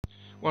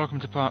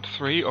Welcome to part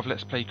 3 of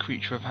Let's Play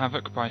Creature of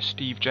Havoc by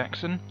Steve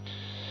Jackson.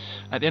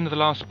 At the end of the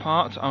last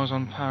part I was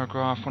on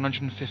paragraph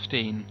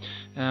 115.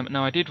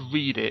 Now I did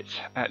read it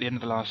at the end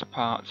of the last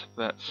part,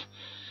 but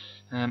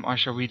I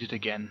shall read it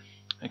again.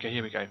 Okay,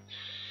 here we go.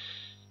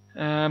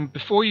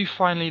 Before you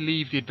finally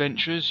leave the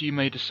adventurers, you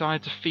may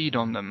decide to feed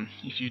on them.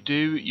 If you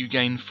do, you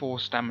gain 4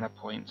 stamina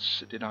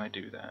points. Did I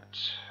do that?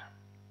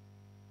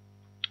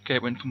 Okay,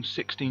 it went from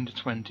 16 to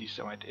 20,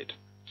 so I did.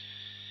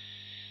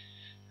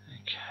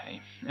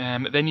 Okay,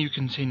 then you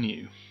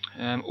continue.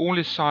 All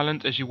is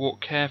silent as you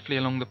walk carefully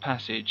along the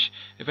passage.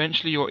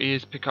 Eventually your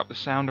ears pick up the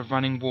sound of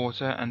running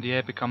water and the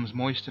air becomes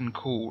moist and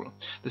cool.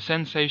 The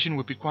sensation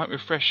would be quite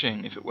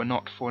refreshing if it were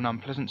not for an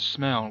unpleasant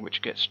smell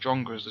which gets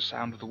stronger as the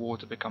sound of the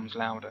water becomes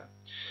louder.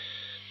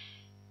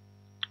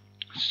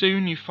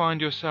 Soon you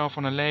find yourself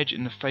on a ledge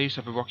in the face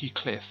of a rocky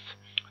cliff.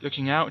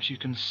 Looking out, you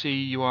can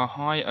see you are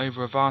high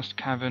over a vast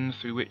cavern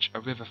through which a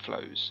river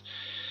flows.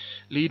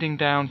 Leading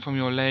down from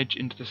your ledge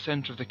into the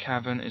centre of the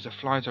cavern is a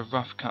flight of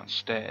rough-cut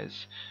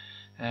stairs.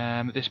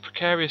 This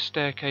precarious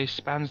staircase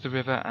spans the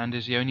river and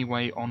is the only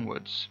way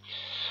onwards.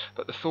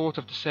 But the thought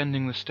of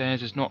descending the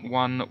stairs is not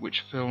one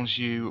which fills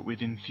you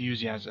with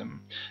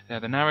enthusiasm.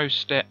 The narrow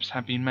steps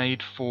have been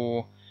made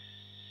for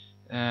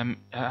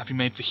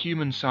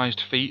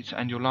human-sized feet,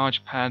 and your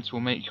large pads will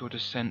make your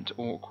descent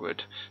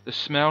awkward. The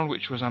smell,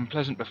 which was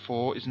unpleasant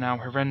before, is now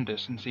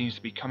horrendous and seems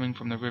to be coming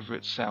from the river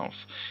itself.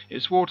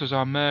 Its waters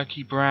are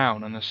murky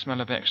brown, and the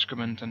smell of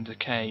excrement and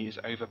decay is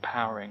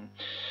overpowering.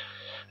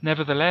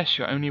 Nevertheless,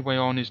 your only way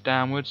on is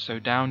downwards, so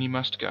down you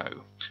must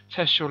go.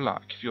 Test your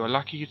luck. If you are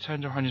lucky, you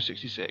turn to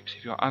 166.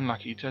 If you are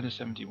unlucky, you turn to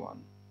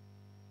 71.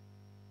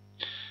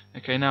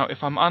 Okay, now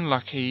if I'm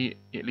unlucky,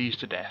 it leads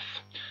to death.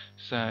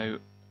 So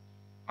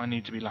I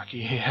need to be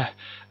lucky here.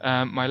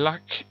 My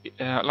luck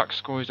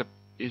score is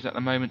at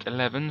the moment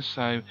 11,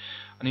 so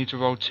I need to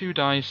roll 2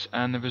 dice,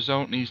 and the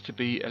result needs to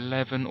be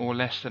 11 or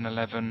less than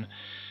 11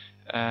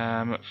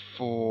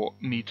 for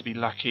me to be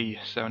lucky.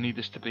 So I need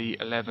this to be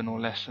 11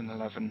 or less than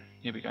 11.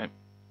 Here we go.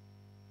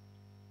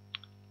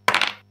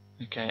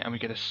 Okay, and we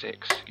get a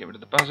 6. Get rid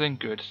of the buzzing.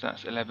 Good. So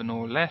that's 11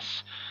 or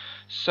less.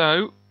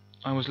 So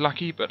I was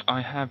lucky, but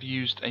I have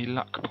used a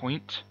luck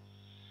point.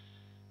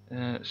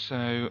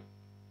 So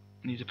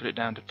I need to put it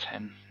down to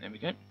 10. There we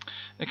go.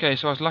 Okay,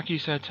 so I was lucky,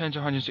 so I turned to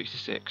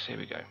 166. Here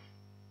we go.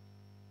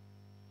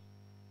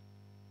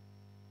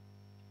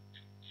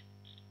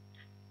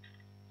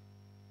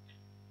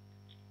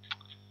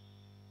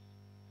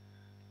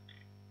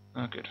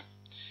 Oh, good.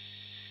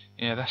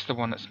 Yeah, that's the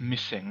one that's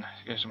missing.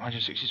 It goes from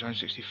 160 to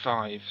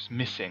 165. It's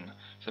missing.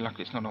 So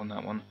luckily it's not on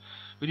that one.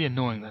 Really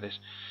annoying, that is.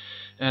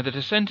 The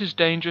descent is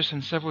dangerous,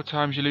 and several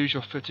times you lose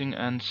your footing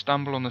and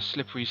stumble on the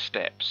slippery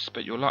steps,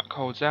 but your luck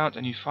holds out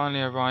and you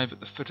finally arrive at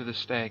the foot of the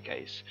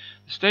staircase.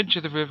 The stench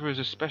of the river is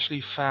especially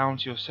foul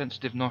to your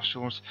sensitive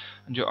nostrils,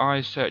 and your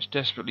eyes search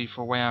desperately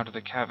for a way out of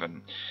the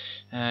cavern.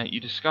 You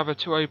discover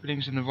 2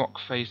 openings in the rock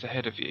face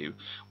ahead of you.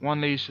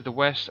 One leads to the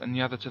west and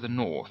the other to the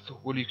north.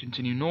 Will you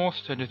continue north,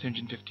 turn to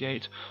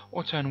 358,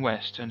 or turn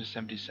west, turn to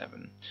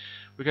 77?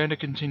 We're going to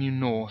continue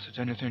north,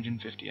 turn to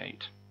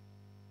 358.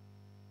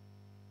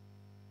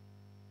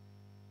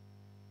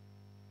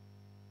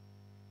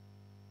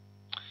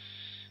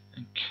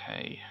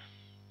 Okay.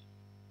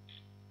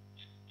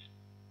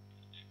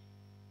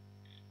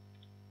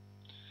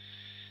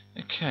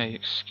 Okay,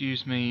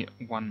 excuse me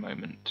one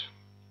moment.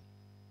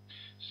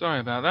 Sorry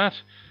about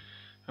that.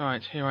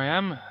 Right, here I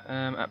am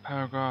at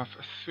paragraph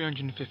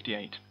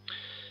 358.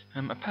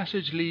 A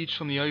passage leads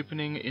from the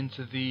opening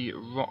into the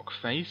rock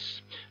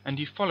face, and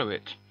you follow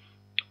it.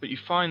 But you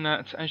find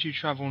that as you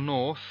travel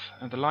north,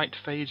 the light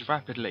fades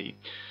rapidly.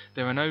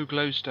 There are no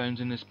glowstones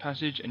in this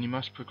passage, and you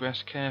must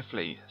progress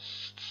carefully,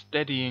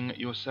 steadying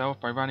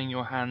yourself by running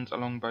your hands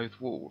along both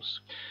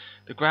walls.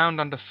 The ground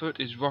underfoot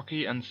is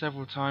rocky, and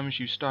several times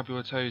you stub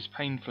your toes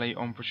painfully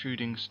on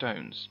protruding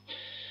stones.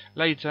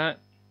 Later,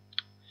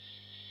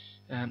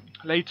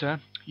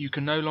 you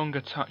can no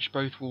longer touch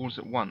both walls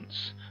at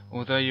once.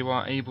 Although you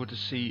are unable to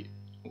see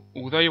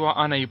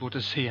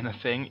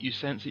anything, you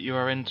sense that you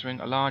are entering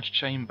a large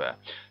chamber.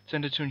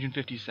 Turn to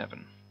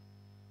 257.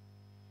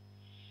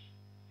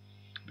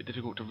 A bit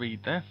difficult to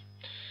read there.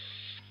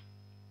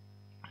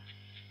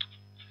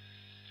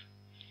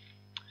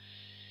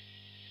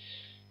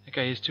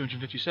 Okay, here's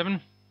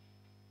 257.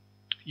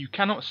 You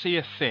cannot see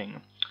a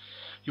thing.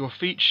 Your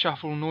feet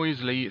shuffle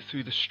noisily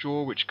through the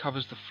straw which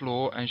covers the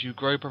floor as you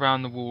grope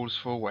around the walls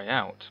for a way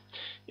out.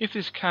 If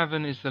this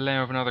cavern is the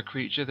lair of another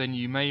creature, then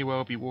you may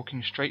well be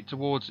walking straight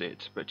towards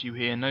it, but you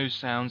hear no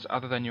sounds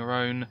other than your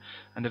own,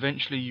 and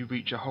eventually you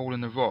reach a hole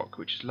in the rock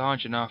which is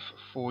large enough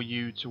for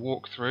you to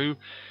walk through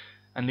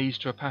and leads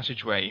to a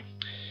passageway.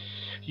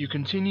 You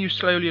continue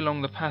slowly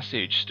along the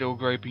passage, still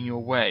groping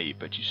your way,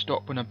 but you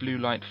stop when a blue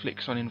light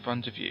flicks on in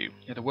front of you.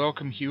 The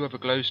welcome hue of a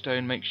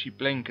glowstone makes you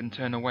blink and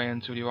turn away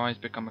until your eyes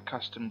become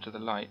accustomed to the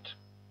light.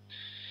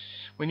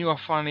 When you are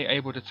finally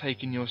able to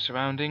take in your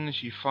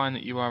surroundings, you find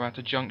that you are at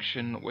a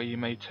junction where you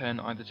may turn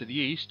either to the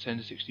east, turn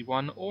to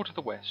 61, or to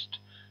the west,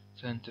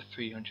 turn to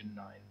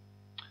 309.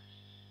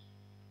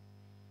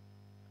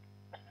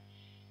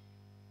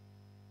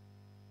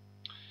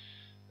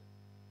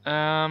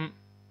 There's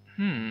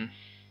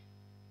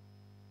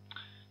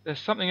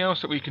something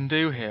else that we can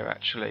do here,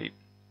 actually.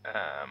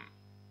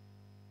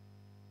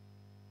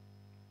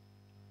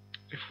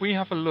 If we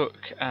have a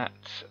look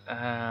at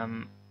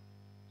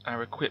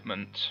our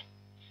equipment,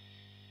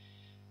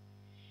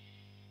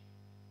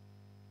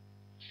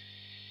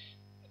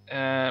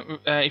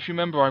 if you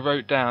remember, I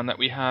wrote down that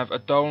we have a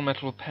dull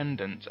metal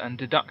pendant and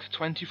deduct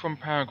 20 from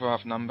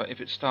paragraph number if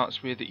it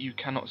starts with "you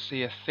cannot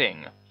see a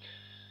thing."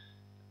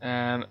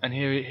 And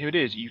here it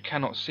is, "you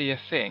cannot see a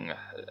thing."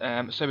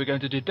 So we're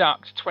going to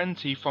deduct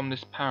 20 from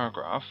this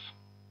paragraph,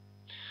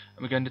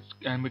 and we're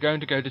going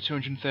to go to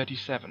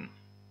 237.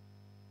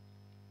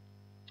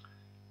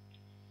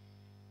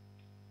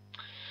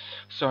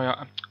 Sorry,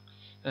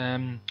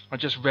 I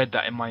just read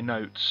that in my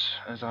notes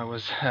as I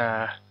was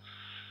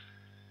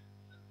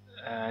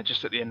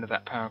just at the end of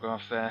that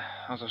paragraph there,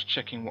 as I was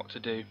checking what to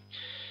do.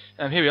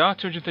 Here we are,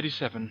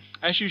 237.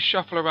 As you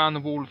shuffle around the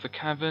wall of the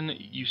cavern,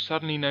 you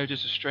suddenly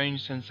notice a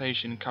strange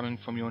sensation coming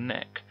from your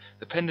neck.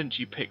 The pendant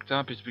you picked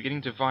up is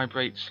beginning to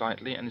vibrate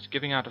slightly and is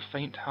giving out a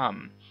faint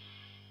hum.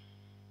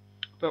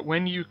 But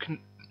when you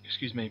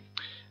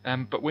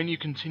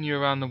continue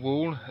around the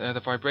wall, the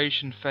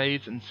vibration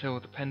fades until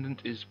the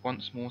pendant is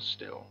once more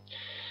still.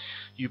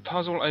 You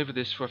puzzle over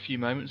this for a few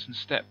moments and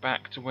step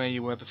back to where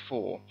you were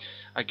before.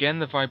 Again,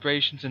 the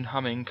vibrations and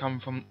humming come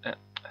from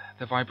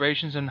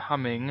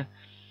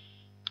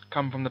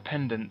the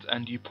pendant,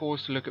 and you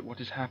pause to look at what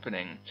is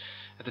happening.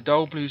 The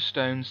dull blue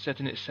stone set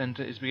in its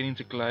center is beginning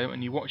to glow,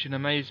 and you watch in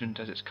amazement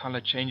as its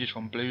color changes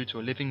from blue to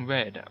a living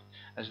red,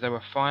 as though a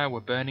fire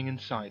were burning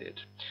inside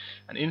it.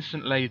 An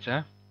instant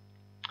later,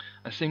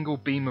 a single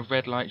beam of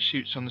red light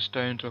shoots from the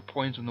stone to a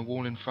point on the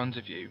wall in front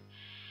of you.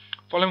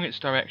 Following its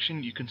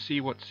direction, you can see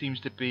what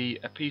seems to be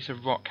a piece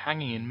of rock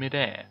hanging in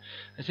mid-air.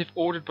 As if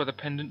ordered by the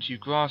pendant, you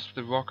grasp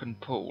the rock and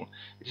pull.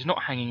 It is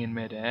not hanging in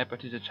mid-air,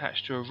 but is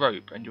attached to a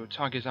rope, and your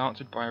tug is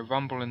answered by a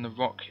rumble in the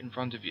rock in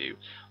front of you.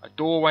 A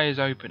doorway is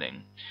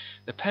opening.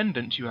 The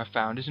pendant you have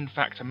found is in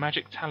fact a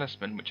magic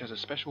talisman which has a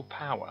special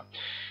power.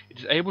 It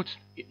is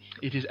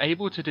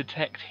able to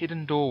detect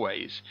hidden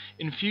doorways.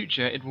 In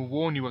future, it will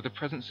warn you of the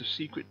presence of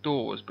secret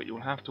doors, but you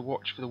will have to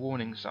watch for the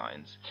warning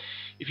signs.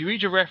 If you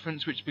reach a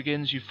reference which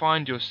begins "you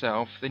find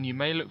yourself," then you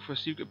may look for a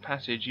secret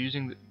passage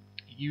using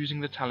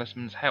the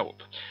talisman's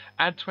help.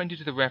 Add 20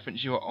 to the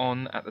reference you are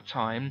on at the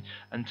time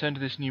and turn to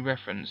this new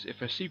reference.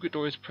 If a secret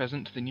door is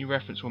present, the new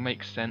reference will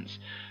make sense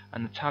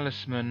and the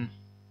talisman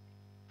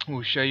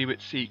will show you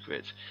its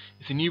secret.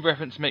 If the new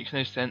reference makes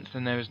no sense,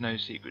 then there is no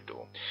secret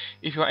door.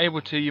 If you are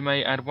able to, you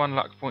may add 1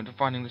 luck point for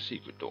finding the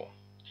secret door.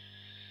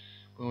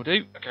 Will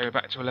do. Okay, we're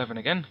back to 11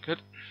 again.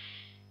 Good.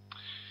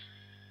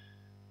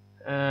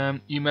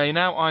 You may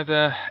now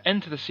either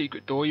enter the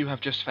secret door you have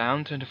just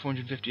found, turn to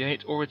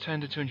 458, or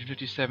return to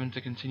 257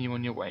 to continue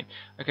on your way.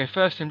 Okay,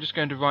 first I'm just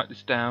going to write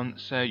this down.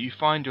 So you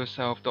find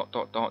yourself ...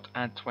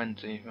 add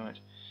 20. Right.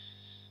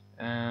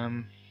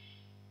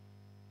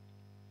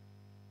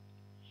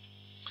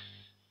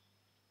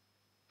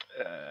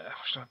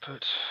 What should I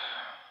put?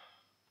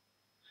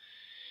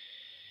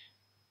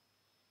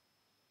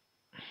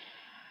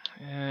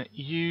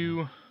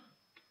 You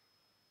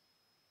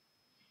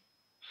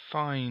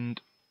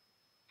find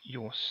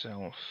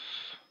yourself ...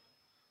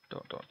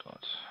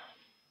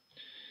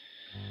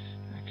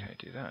 Okay,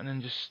 do that, and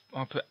then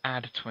I'll put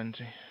add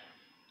 20.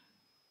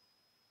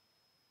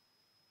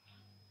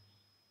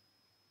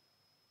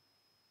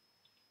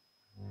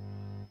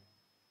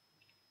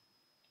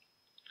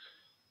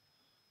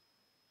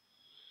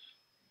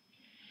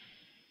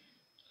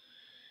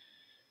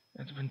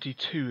 And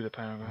 22 the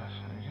paragraph.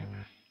 Okay.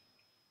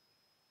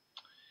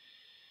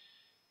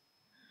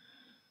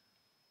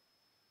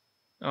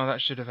 Oh,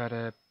 that should have had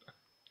a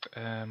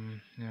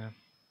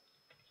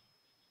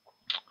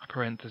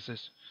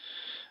parenthesis.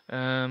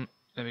 There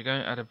we go,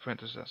 add a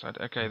parenthesis outside.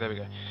 Okay, there we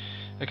go.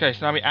 Okay,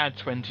 so now we add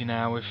 20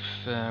 now if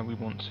we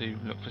want to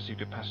look for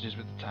secret passages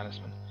with the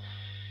talisman.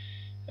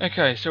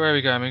 Okay, so where are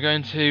we going? We're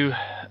going to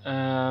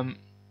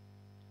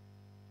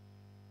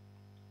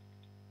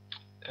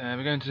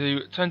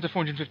turn to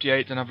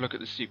 458 and have a look at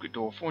the secret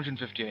door.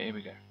 458, here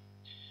we go.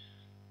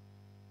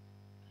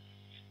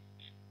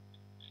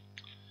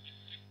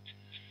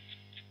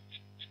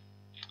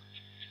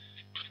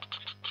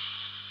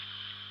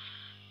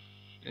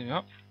 Here we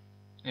are.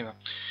 Here we are.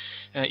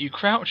 You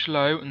crouch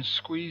low and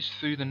squeeze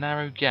through the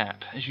narrow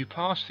gap. As you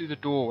pass through the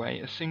doorway,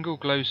 a single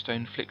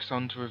glowstone flicks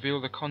on to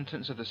reveal the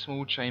contents of the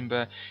small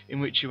chamber in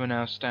which you are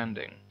now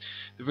standing.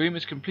 The room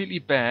is completely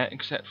bare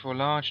except for a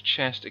large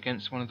chest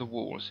against one of the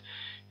walls.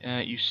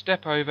 You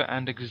step over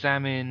and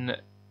examine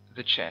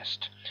the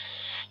chest.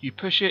 You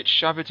push it,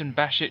 shove it and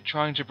bash it,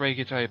 trying to break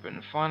it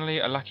open. Finally,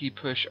 a lucky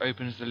push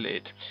opens the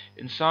lid.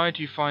 Inside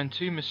you find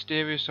 2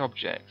 mysterious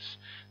objects.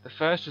 The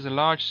first is a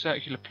large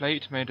circular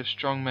plate made of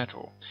strong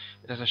metal.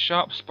 It has a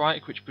sharp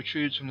spike which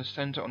protrudes from the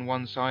center on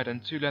one side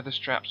and 2 leather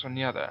straps on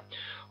the other.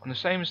 On the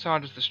same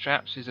side as the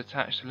straps is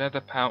attached a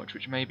leather pouch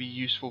which may be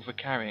useful for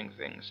carrying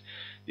things.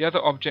 The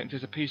other object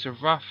is a piece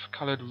of rough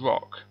coloured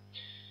rock.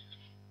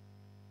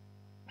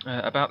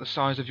 about the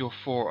size of your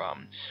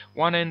forearm.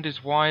 One end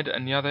is wide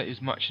and the other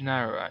is much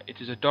narrower.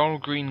 It is a dull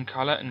green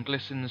colour and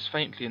glistens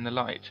faintly in the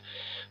light,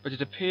 but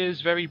it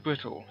appears very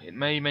brittle. It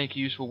may make a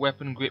useful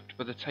weapon gripped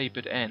by the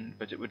tapered end,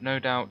 but it would no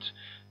doubt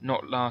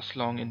not last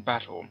long in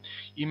battle.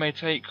 You may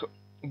take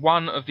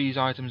one of these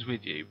items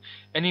with you.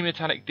 Any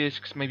metallic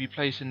discs may be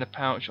placed in the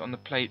pouch on the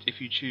plate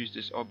if you choose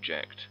this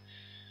object.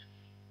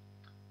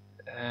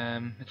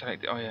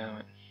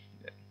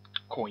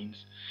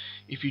 Coins.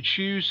 If you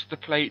choose the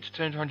plate,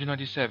 turn to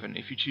 197.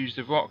 If you choose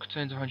the rock,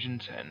 turn to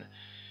 110.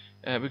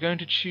 We're going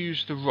to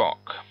choose the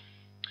rock,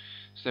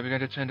 so we're going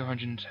to turn to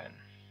 110.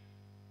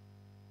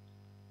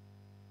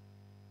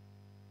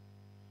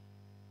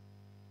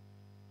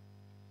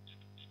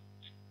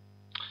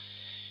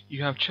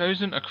 You have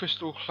chosen a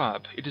crystal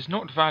club. It is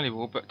not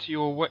valuable, but to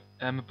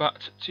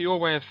your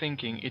way of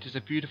thinking, it is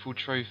a beautiful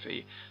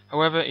trophy.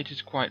 However, it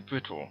is quite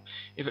brittle.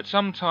 If at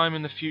some time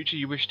in the future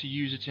you wish to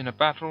use it in a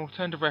battle,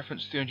 turn to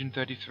reference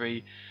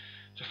 333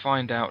 to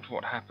find out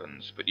what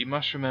happens. But you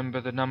must remember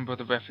the number of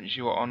the reference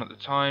you are on at the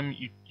time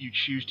you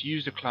choose to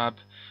use the club,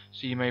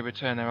 so you may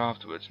return there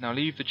afterwards. Now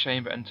leave the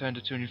chamber and turn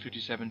to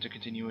 257 to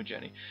continue your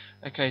journey.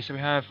 Okay, so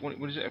we have, what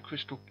is it, a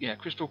crystal? Yeah,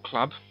 crystal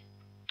club.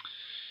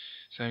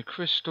 So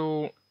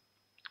crystal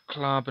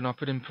club, and I'll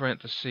put in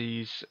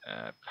parentheses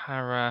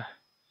paragraph.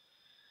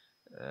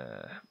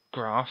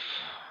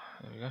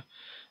 There we go.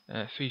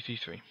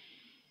 333,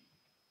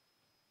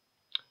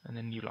 and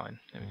then new line.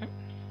 There we go.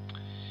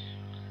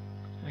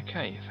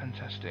 Okay,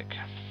 fantastic.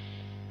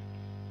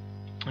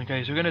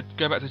 Okay, so we're going to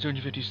go back to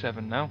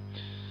 257 now.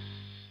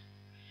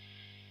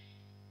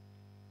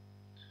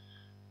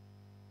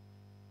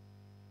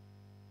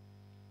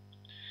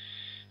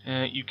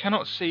 You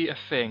cannot see a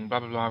thing, blah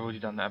blah blah, I've already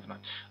done that, haven't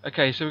I?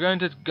 Okay, so we're going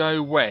to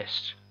go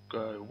west.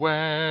 Go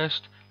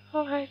west,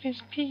 life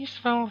is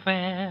peaceful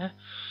there.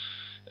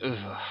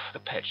 Ugh, the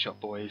Pet Shop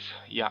Boys,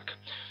 yuck.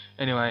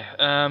 Anyway,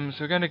 so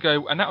we're going to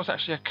go, and that was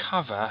actually a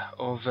cover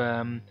of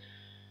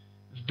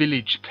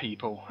Village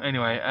People.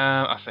 Anyway,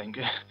 I think.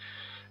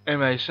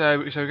 Anyway,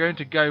 so we're going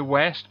to go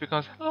west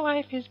because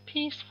life is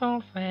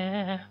peaceful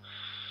there.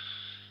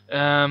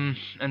 And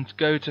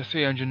go to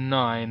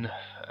 309.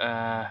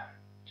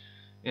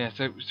 Yeah,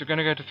 so we're going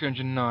to go to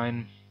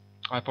 309.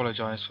 I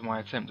apologise for my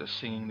attempt at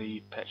singing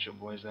the Pet Shop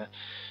Boys there,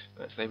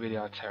 but they really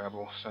are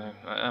terrible. So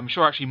I'm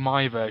sure actually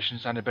my version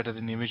sounded better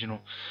than the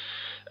original.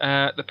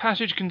 The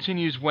passage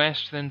continues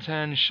west, then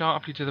turns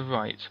sharply to the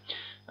right.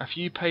 A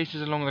few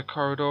paces along the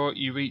corridor,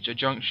 you reach a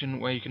junction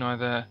where you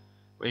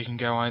can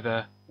go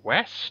either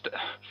west,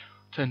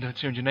 turn to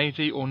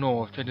 280, or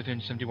north, turn to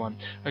 371.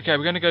 Okay,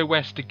 we're going to go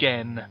west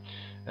again.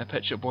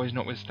 Pet Shop Boys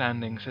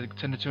notwithstanding, so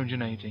turn to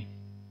 280.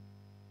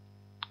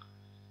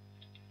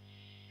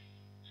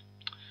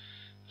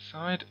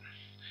 Side.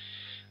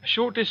 A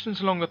short distance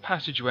along the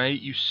passageway,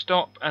 you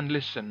stop and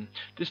listen.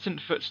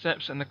 Distant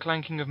footsteps and the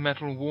clanking of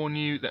metal warn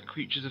you that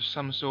creatures of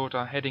some sort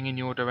are heading in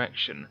your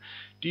direction.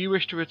 Do you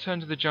wish to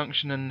return to the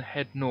junction and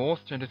head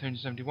north, turn to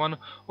 371,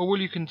 or will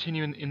you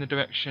continue in the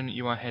direction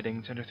you are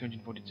heading, turn to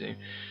 342?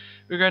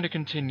 We're going to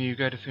continue,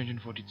 go to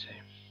 342.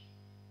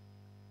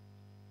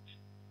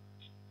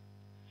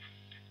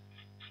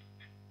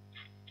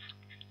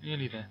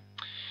 Nearly there.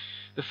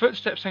 The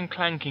footsteps and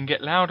clanking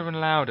get louder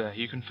and louder.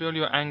 You can feel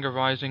your anger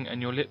rising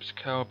and your lips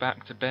curl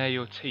back to bare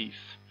your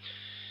teeth.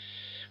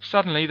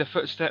 Suddenly the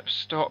footsteps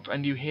stop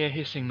and you hear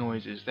hissing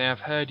noises. They have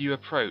heard you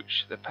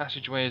approach. The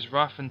passageway is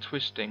rough and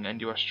twisting and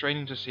you are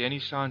straining to see any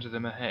signs of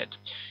them ahead.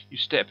 You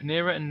step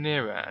nearer and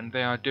nearer and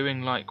they are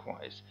doing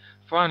likewise.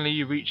 Finally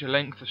you reach a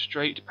length of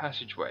straight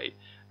passageway.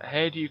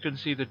 Ahead you can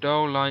see the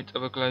dull light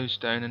of a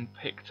glowstone, and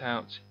picked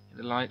out in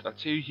the light are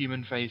two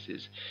human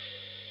faces.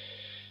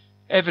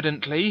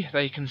 Evidently,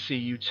 they can see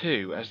you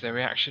too, as their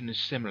reaction is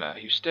similar.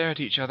 You stare at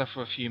each other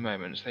for a few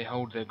moments. They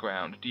hold their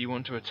ground. Do you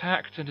want to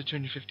attack? Turn to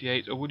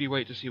 258, or will you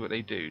wait to see what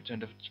they do?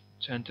 Turn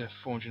to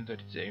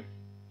 432.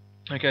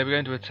 Okay, we're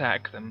going to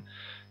attack them.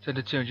 Turn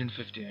to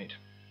 258.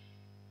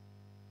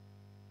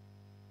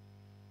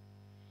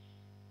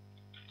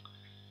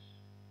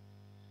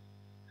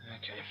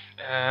 Okay.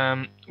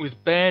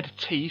 With bared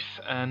teeth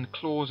and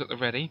claws at the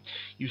ready,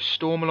 you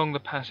storm along the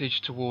passage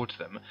towards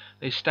them.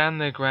 They stand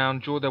their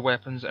ground, draw their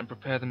weapons, and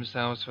prepare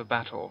themselves for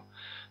battle.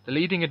 The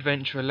leading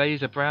adventurer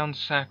lays a brown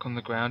sack on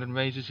the ground and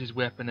raises his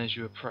weapon as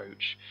you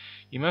approach.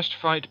 You must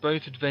fight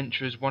both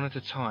adventurers one at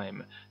a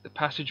time. The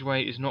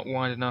passageway is not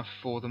wide enough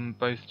for them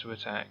both to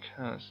attack.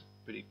 Oh, that's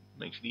pretty,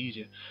 makes it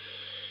easier.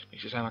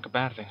 Makes it sound like a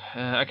bad thing.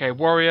 Okay,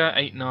 warrior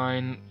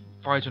 8-9,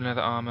 fighter in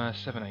leather armor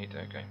 7-8.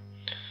 Okay.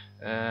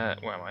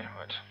 Where am I?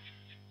 Right.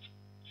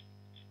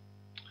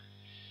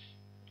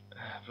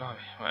 Blimey.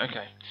 Right,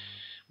 okay.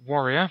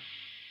 Warrior.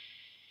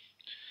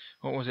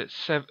 What was it?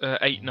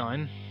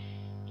 8-9.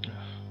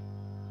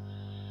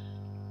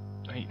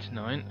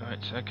 8-9.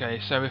 Right. Okay.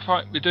 So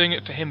we're doing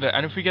it for him,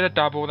 and if we get a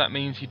double, that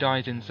means he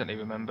dies instantly.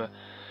 Remember.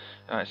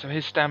 Alright. So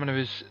his stamina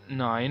is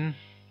 9,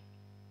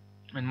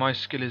 and my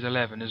skill is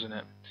 11, isn't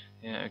it?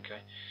 Yeah.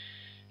 Okay.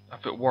 I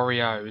put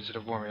warrior instead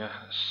of warrior.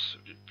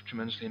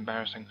 tremendously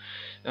embarrassing.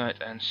 Right,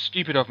 and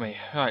stupid of me.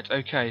 Right,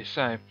 okay,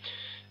 so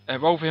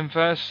roll for him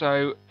first.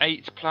 So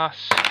 8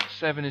 plus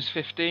 7 is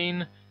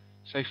 15.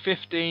 So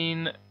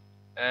 15,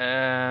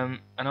 and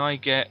I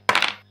get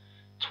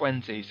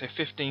 20. So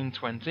 15,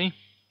 20.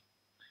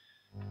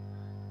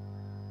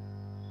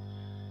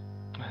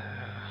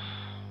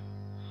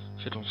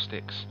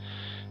 Fiddlesticks.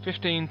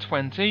 15,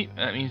 20.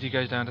 That means he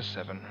goes down to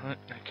 7. Right,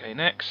 okay,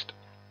 next.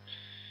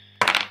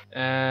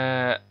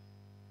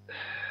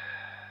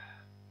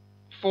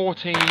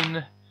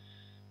 14,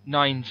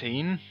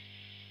 19.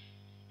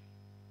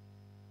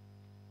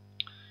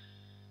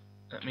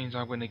 That means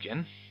I win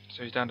again.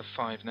 So he's down to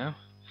 5 now.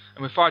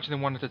 And we're fighting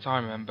them one at a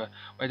time, remember.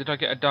 Wait, did I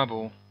get a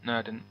double? No,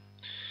 I didn't.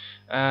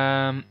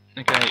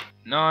 Okay,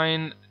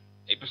 9.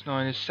 8 plus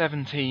 9 is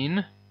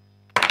 17.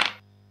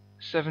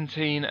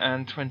 17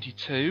 and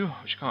 22,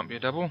 which can't be a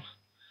double.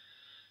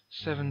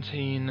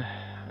 17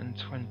 and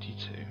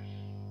 22.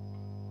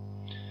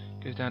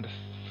 Goes down to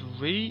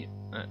 3.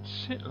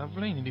 That's it,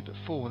 lovely. Nearly put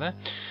 4 there.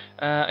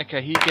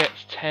 Okay, he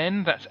gets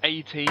 10. That's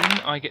 18.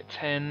 I get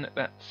 10.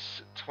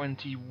 That's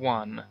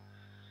 21.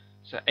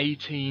 So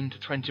 18 to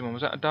 21.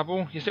 Was that a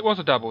double? Yes, it was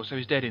a double, so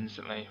he's dead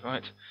instantly,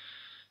 right?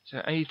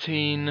 So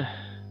 18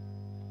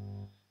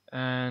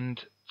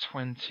 and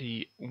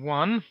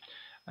 21.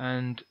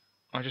 And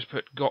I just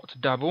put got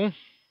double.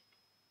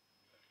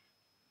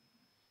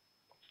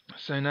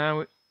 So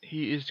now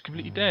he is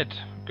completely dead.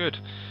 Good.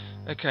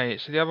 Okay,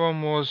 so the other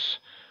one was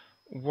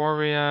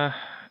warrior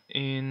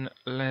in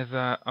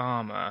leather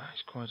armour.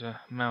 It's quite a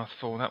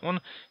mouthful, that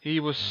one. He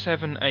was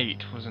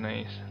 7-8, wasn't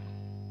he?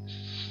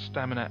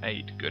 Stamina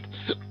 8. Good.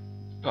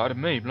 Pardon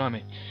me,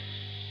 blimey.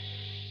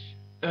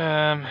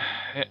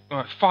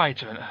 Right,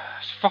 fighter.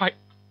 Fight.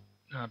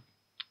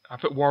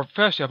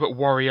 Firstly, I put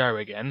warrior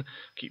again.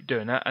 Keep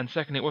doing that. And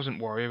secondly, it wasn't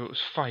warrior, it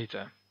was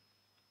fighter.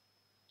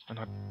 And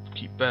I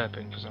keep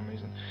burping for some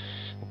reason,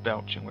 or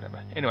belching,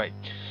 whatever. Anyway,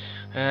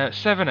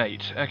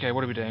 7-8. Okay,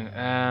 what are we doing?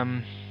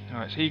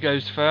 Alright, so he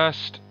goes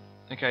first.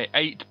 Okay,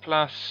 8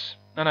 plus...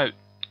 No,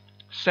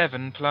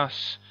 7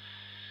 plus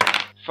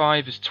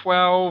 5 is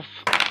 12.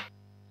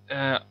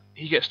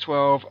 He gets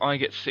 12, I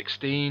get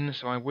 16,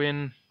 so I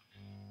win.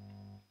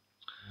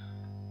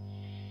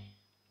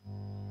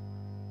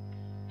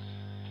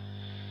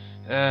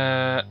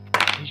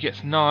 He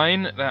gets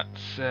 9,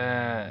 that's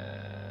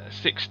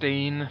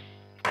 16.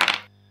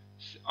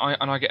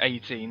 And I get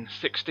 18.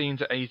 16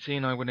 to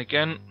 18, I win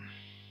again.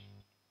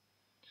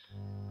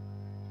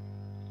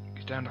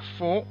 He's down to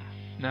 4.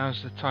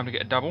 Now's the time to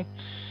get a double.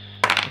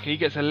 Okay, he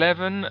gets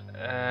 11.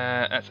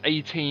 That's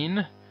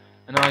 18.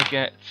 And I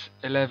get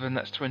 11.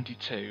 That's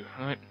 22.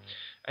 Right,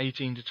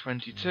 18 to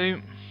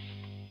 22.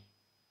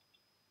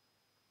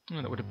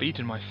 Oh, that would have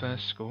beaten my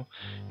first score.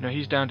 No,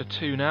 he's down to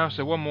 2 now.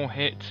 So one more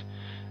hit.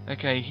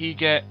 Okay, he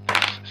gets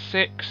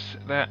 6.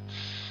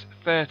 That's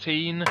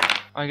 13.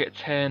 I get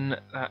 10.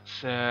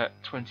 That's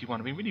 21.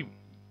 I've been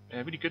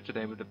really good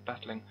today with the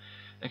battling.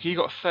 Okay, he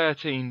got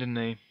 13, didn't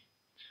he?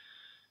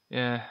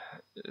 Yeah,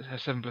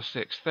 7 plus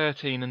 6,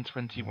 13 and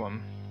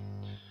 21.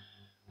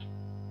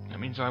 That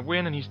means I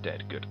win and he's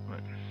dead. Good.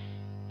 Right.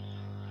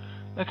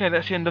 Okay,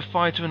 that's the end of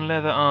fighter and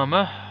leather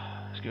armour.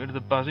 Let's get rid of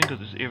the buzzing because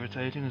it's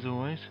irritating as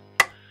always.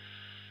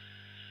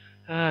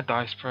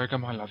 Dice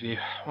program, I love you.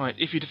 Right,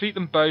 if you defeat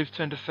them both,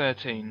 turn to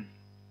 13.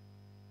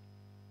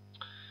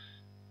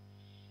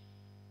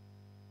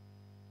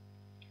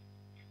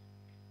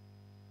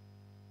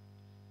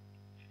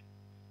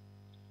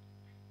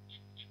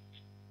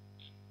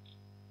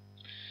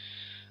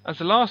 As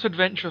the last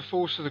adventurer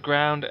falls to the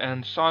ground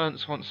and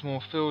silence once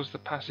more fills the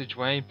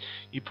passageway,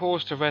 you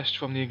pause to rest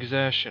from the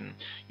exertion.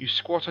 You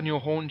squat on your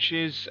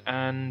haunches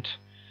and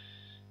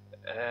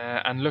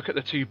look at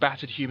the 2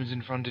 battered humans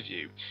in front of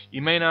you.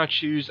 You may now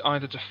choose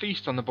either to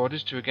feast on the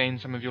bodies to regain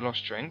some of your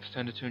lost strength,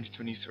 turn to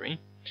 223.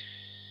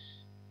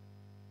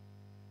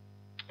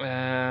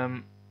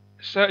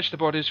 Search the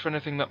bodies for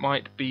anything that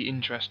might be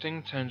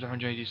interesting, turn to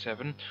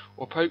 187,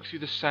 or poke through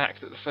the sack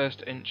that the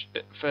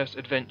first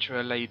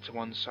adventurer laid to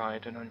one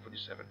side, turn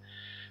 147.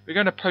 We're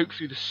going to poke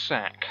through the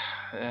sack,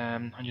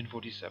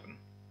 147.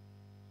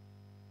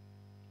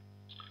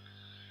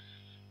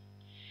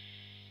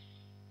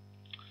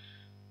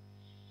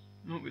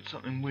 Oh, it's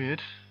something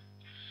weird.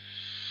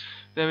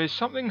 There is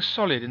something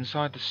solid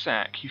inside the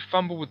sack. You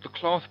fumble with the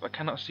cloth but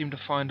cannot seem to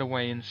find a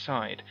way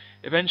inside.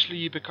 Eventually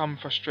you become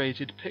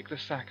frustrated, pick the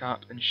sack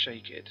up and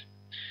shake it.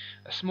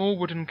 A small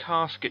wooden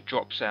casket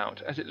drops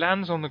out. As it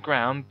lands on the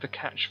ground, the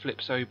catch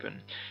flips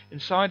open.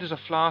 Inside is a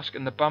flask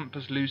and the bump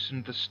has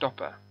loosened the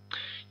stopper.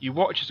 You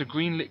watch as a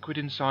green liquid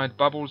inside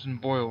bubbles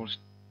and boils,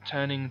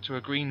 turning to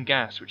a green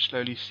gas which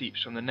slowly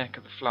seeps from the neck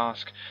of the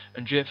flask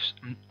and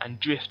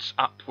drifts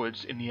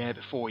upwards in the air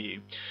before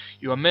you.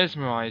 You are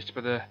mesmerized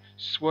by the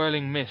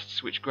swirling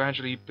mists which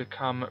gradually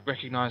become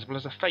recognizable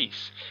as a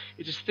face.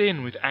 It is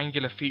thin with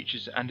angular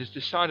features and is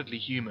decidedly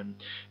human.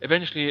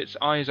 Eventually its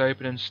eyes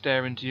open and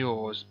stare into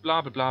yours.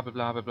 Blah blah blah blah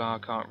blah blah blah. I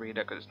can't read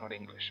it because it's not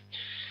English.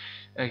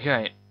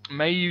 Okay,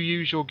 may you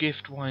use your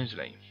gift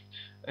wisely.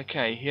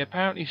 Okay, he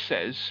apparently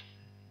says,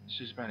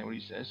 This is apparently what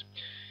he says.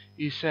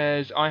 He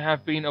says, I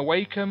have been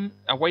awakened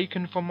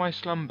from my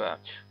slumber.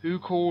 Who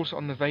calls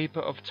on the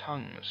vapour of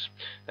tongues?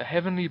 The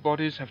heavenly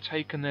bodies have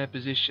taken their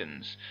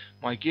positions.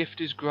 My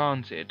gift is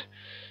granted.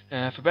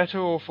 For better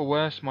or for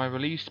worse, my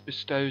release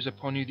bestows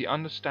upon you the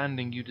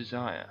understanding you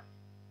desire.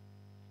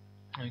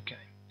 Okay.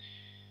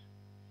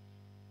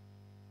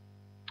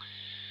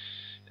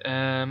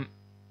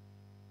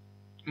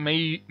 May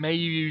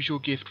you use your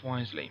gift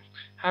wisely.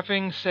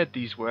 Having said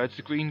these words,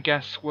 the green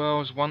gas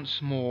swirls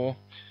once more,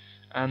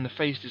 and the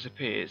face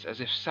disappears. As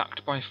if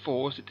sucked by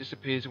force, it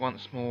disappears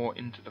once more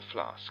into the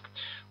flask.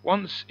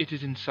 Once it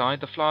is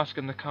inside, the flask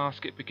and the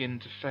casket begin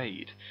to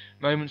fade.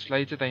 Moments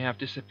later they have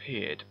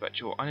disappeared, but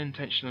your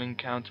unintentional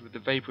encounter with the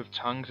vapour of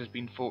tongues has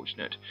been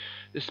fortunate.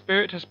 The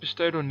spirit has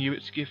bestowed on you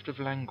its gift of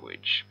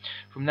language.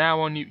 From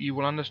now on you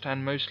will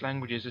understand most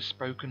languages as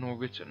spoken or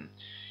written.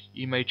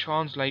 You may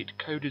translate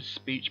coded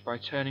speech by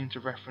turning to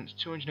reference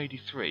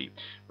 283,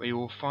 where you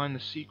will find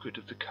the secret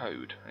of the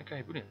code.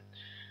 Okay, brilliant.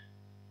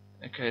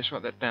 Okay, let's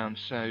write that down.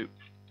 So,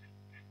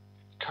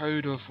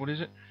 code of, what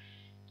is it?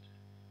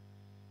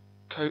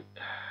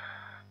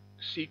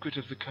 Secret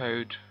of the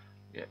code,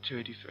 yeah,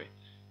 283.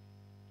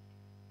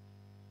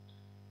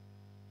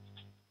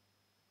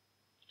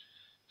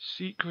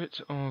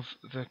 Secret of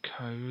the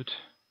code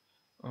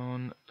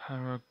on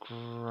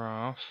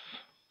paragraph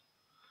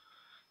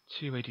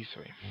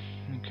 283.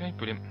 Okay,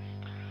 brilliant.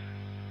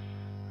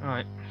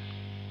 Alright.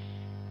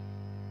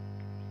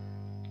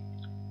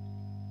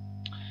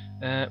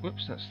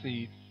 Whoops, that's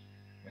my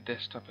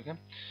desktop again.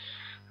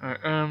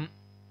 Alright,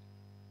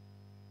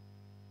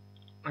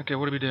 okay,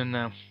 what are we doing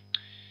now?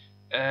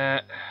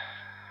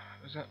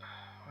 Was that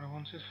what I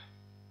wanted?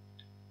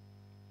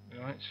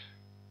 Right.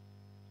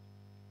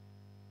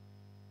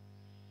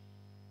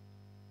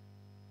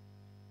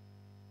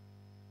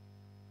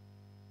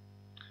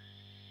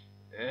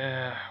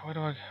 Where do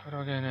I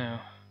go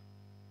now?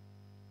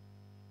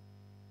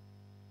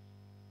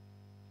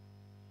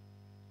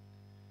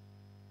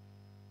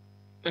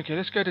 Okay,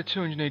 let's go to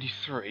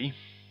 283.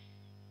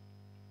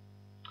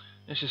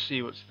 Let's just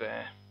see what's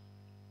there.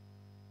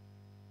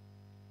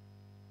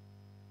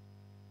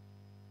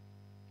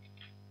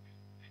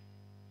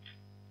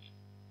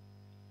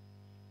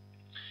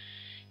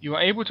 You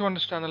are able to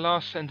understand the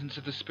last sentence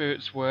of the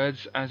Spirit's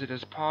words as it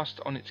has passed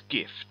on its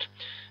gift.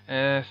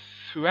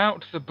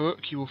 Throughout the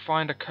book you will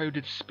find a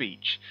coded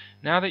speech.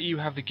 Now that you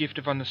have the gift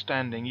of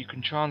understanding, you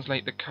can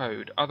translate the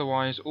code,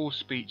 otherwise all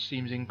speech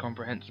seems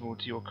incomprehensible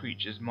to your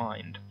creature's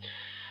mind.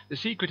 The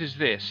secret is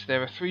this: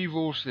 there are 3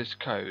 rules to this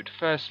code.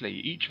 Firstly,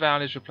 each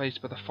vowel is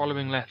replaced by the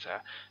following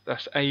letter,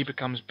 thus A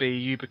becomes B,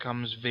 U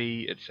becomes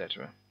V,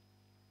 etc.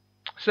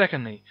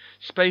 Secondly,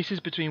 spaces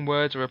between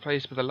words are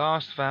replaced by the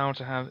last vowel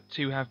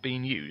to have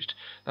been used.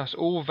 Thus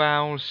all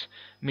vowels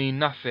mean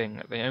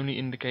nothing, they only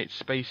indicate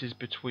spaces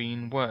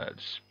between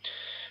words.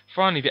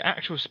 Finally, the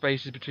actual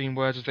spaces between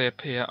words as they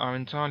appear are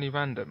entirely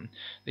random.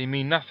 They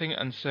mean nothing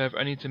and serve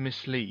only to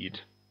mislead.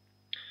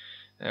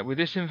 With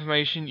this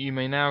information you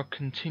may now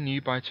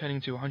continue by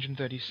turning to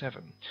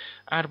 137.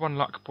 Add 1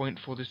 luck point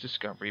for this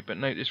discovery, but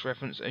note this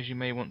reference as you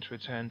may want to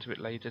return to it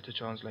later to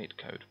translate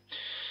code.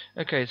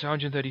 Okay, so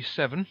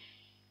 137.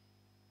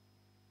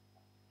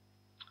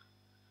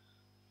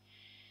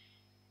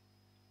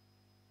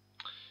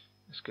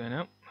 Let's go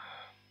now.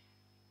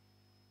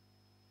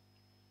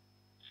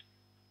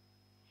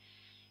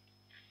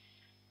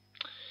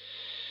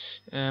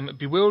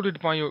 Bewildered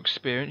by your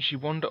experience, you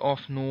wander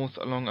off north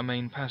along a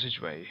main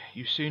passageway.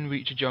 You soon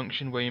reach a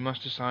junction where you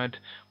must decide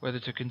whether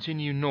to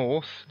continue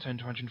north, turn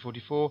to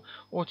 144,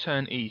 or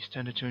turn east,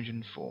 turn to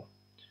 204.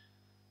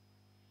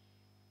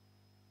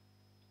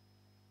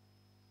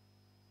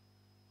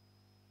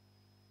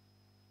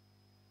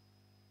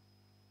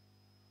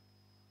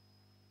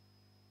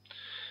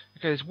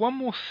 Okay, there's one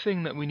more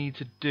thing that we need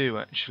to do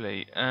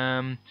actually.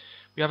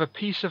 We have a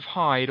piece of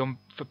hide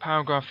for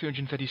paragraph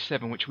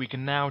 337 which we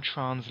can now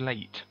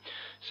translate.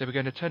 So we're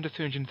going to turn to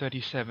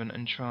 337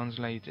 and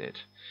translate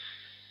it.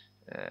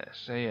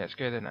 So yeah, let's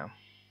go there now.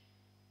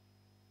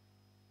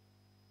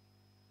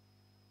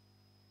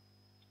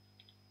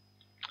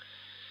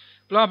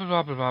 Blah blah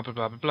blah blah blah blah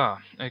blah blah blah.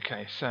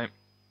 Okay, so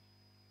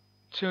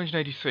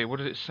 283, what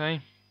did it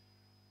say?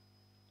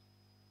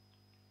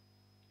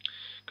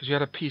 Because we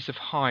had a piece of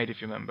hide,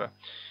 if you remember.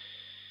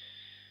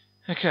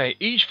 Okay,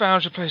 each vowel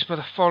is replaced by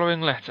the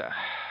following letter.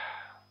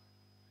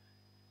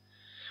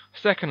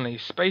 Secondly,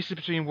 spaces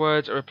between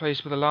words are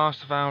replaced by the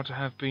last vowel to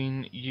have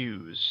been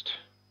used.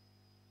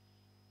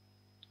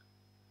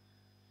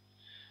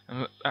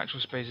 And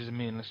actual spaces are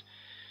meaningless.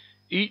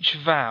 Each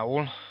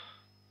vowel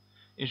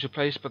is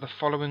replaced by the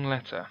following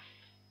letter.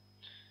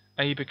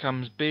 A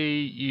becomes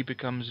B, U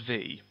becomes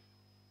V.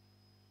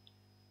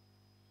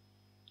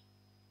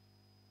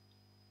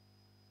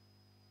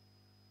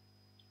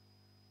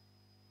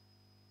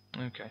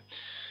 Okay, right,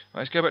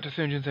 let's go back to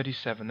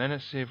 337 then.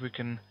 Let's see if we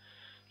can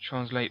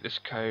translate this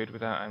code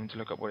without having to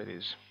look up what it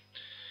is.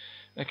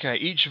 Okay,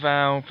 each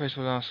vowel placed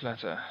with the last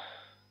letter.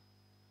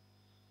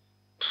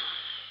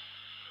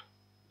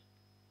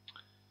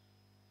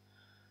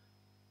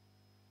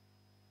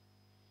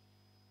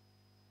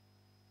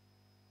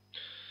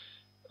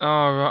 Oh,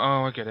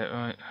 right, oh, I get it,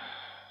 right.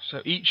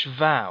 So each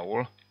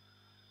vowel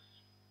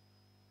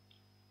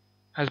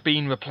has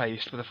been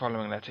replaced with the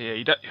following letter.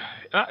 Yeah,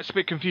 that's a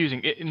bit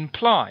confusing. It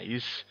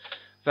implies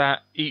that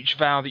each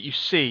vowel that you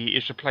see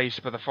is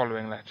replaced by the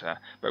following letter,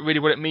 but really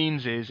what it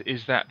means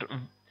is that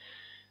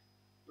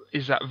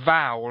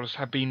vowels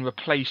have been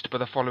replaced by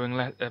the following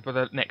by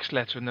the next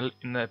letter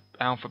in the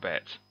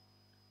alphabet.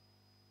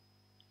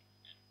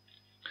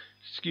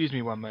 Excuse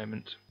me one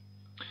moment.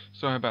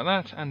 Sorry about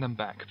that, and I'm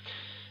back.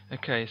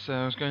 Okay, so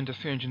I was going to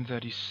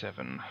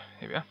 337.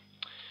 Here we are.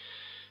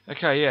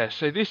 Okay, yeah,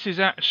 so this is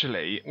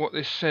actually, what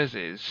this says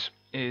is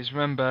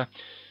remember,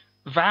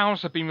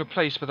 vowels have been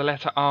replaced by the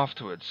letter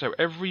afterwards. So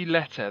every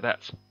letter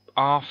that's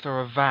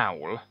after a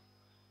vowel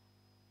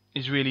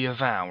is really a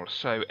vowel.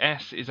 So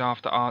S is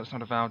after R, it's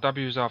not a vowel.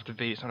 W is after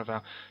V, it's not a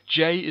vowel.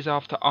 J is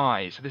after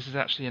I, so this is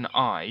actually an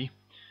I.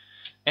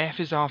 F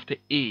is after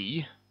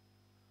E,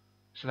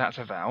 so that's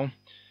a vowel.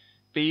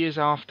 B is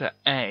after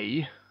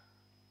A.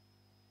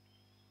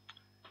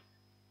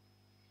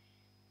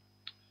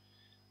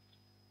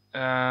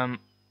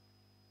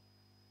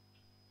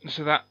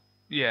 So that,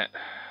 yeah.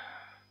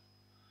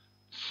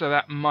 So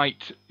that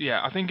might, yeah,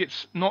 I think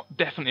it's not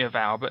definitely a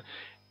vowel, but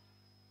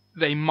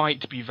they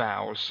might be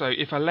vowels. So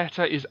if a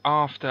letter is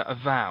after a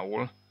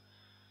vowel,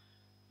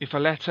 if a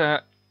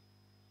letter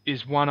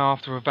is one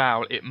after a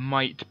vowel, it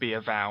might be a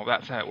vowel.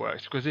 That's how it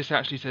works. Because this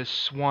actually says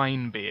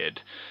Swinebeard.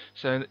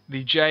 So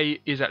the J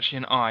is actually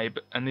an I,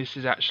 and this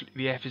is actually,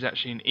 the F is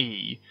actually an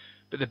E,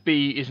 but the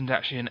B isn't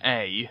actually an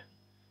A.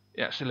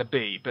 Yeah, it's still a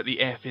B, but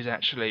the F is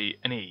actually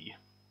an E.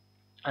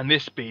 And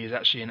this B is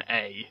actually an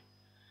A.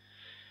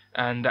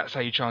 And that's how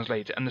you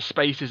translate it. And the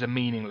spaces are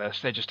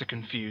meaningless, they're just to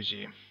confuse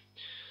you.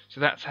 So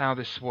that's how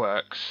this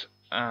works.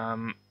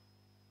 And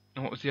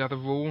what was the other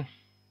rule?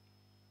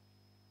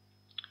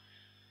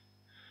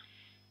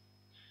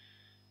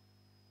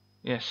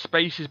 Yes,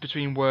 spaces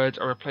between words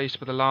are replaced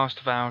with the last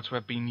vowel to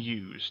have been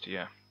used.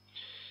 Yeah.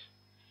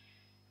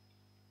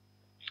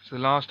 So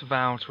the last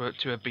vowel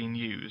to have been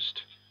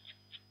used.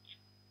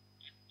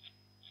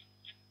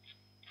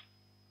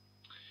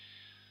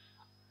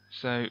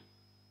 So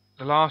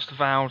the last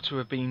vowel to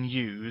have been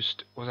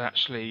used was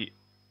actually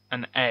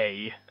an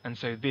A, and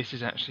so this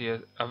is actually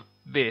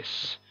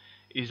this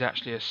is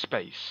actually a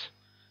space,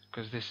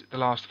 because the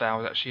last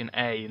vowel is actually an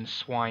A in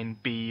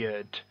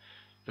Swinebeard.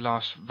 The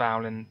last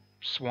vowel in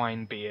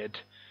Swinebeard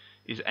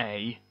is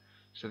A,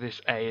 so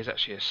this A is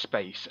actually a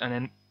space. And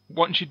then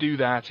once you do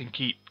that and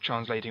keep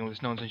translating all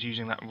this nonsense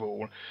using that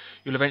rule,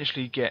 you'll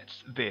eventually get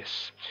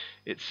this.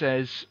 It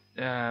says,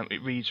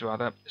 it reads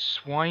rather,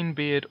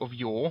 Swinebeard of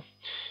yore,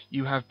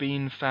 you have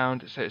been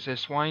found, so it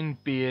says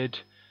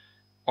Swinebeard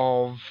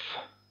of,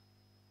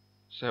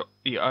 so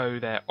the O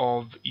there,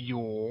 of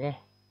yore,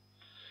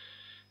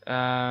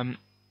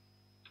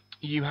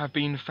 you have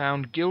been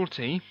found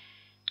guilty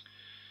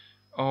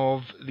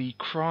of the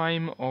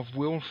crime of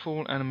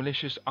wilful and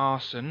malicious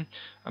arson,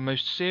 a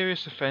most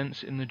serious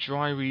offence in the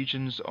dry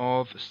regions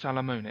of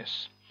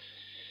Salamonis.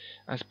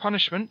 As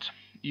punishment,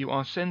 you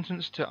are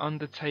sentenced to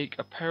undertake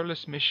a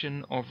perilous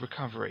mission of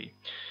recovery.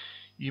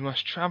 You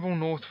must travel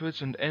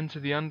northwards and enter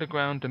the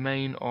underground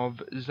domain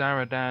of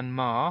Zaradan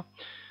Mar,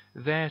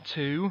 there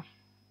to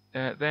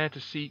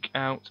seek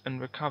out and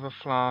recover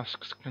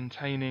flasks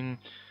containing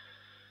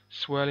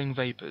swirling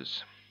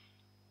vapours.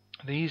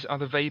 These are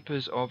the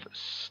vapours of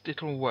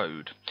Stittle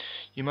Woad.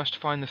 You must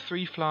find the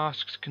 3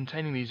 flasks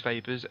containing these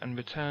vapours and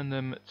return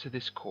them to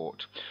this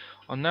court.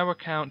 On no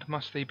account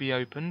must they be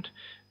opened.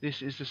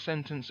 This is the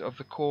sentence of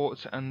the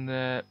court, and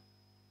the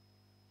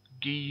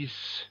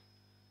geese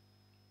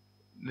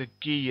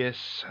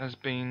has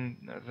been,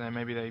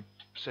 maybe they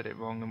said it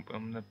wrong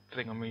on the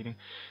thing I'm reading,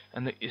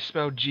 and it's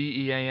spelled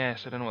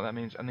Geas, I don't know what that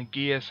means, and the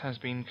geas has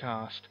been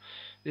cast.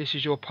 This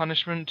is your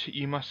punishment.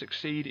 You must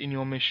succeed in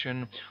your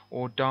mission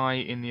or die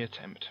in the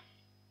attempt.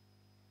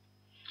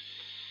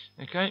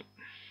 Okay,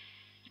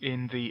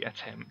 in the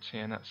attempt,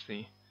 yeah, and that's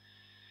the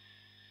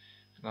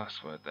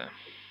last word there.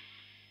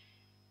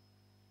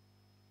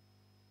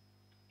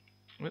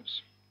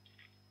 Whoops.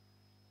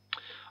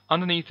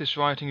 Underneath this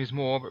writing is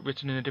more, but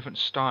written in a different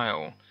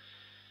style.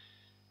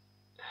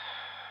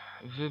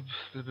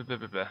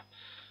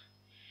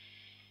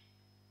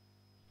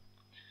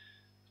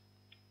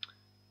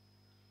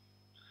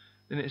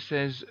 Then it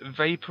says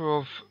vapor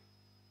of,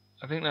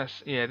 I think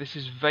that's, yeah, this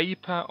is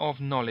vapor of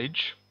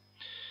knowledge,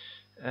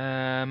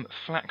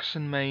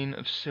 flaxen mane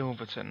of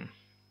Silverton.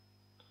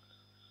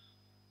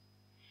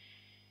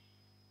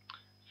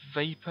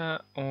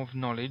 Vapor of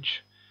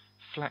knowledge,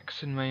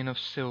 flaxen mane of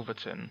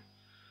Silverton.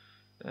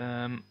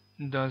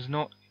 Does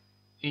not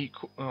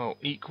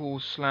equal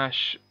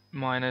slash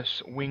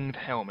minus winged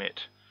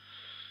helmet.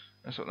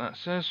 That's what that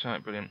says.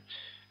 Right, brilliant.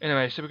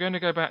 Anyway, so we're going to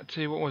go back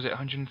to, what was it,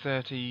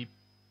 130,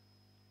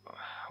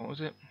 what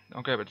was it?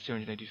 I'll go back to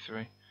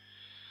 283.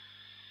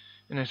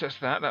 So that's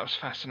that. That was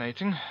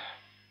fascinating.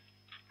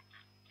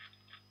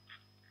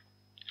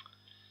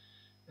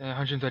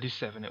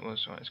 137 it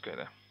was. Right, let's go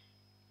there.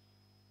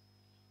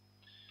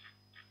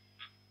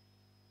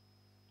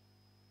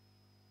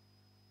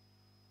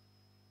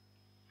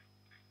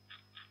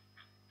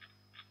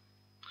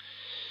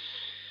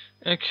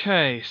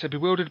 Okay, so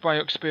bewildered by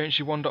your experience,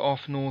 you wander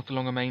off north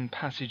along a main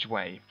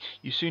passageway.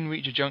 You soon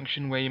reach a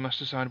junction where you must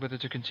decide whether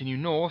to continue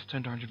north,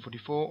 turn to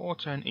 144, or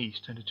turn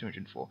east, turn to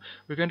 204.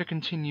 We're going to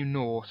continue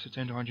north, so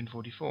turn to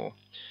 144,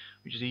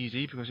 which is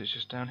easy because it's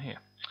just down here.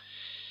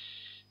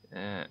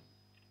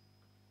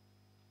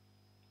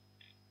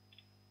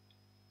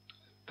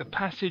 The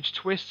passage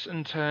twists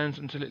and turns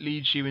until it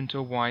leads you into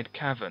a wide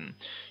cavern.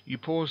 You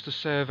pause to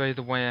survey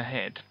the way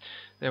ahead.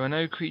 There are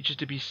no creatures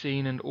to be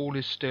seen, and all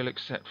is still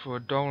except for a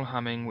dull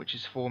humming which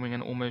is forming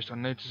an almost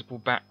unnoticeable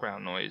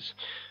background noise.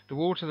 The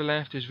wall to the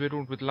left is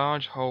riddled with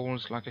large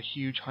holes like a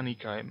huge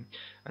honeycomb,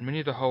 and many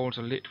of the holes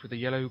are lit with a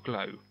yellow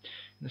glow.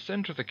 In the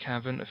centre of the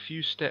cavern, a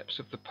few steps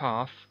of the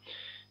path,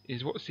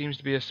 is what seems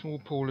to be a small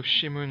pool of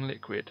shimmering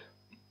liquid.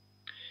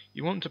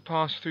 You want to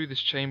pass through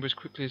this chamber as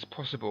quickly as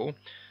possible.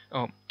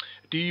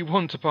 Do you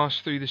want to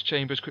pass through this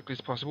chamber as quickly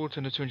as possible?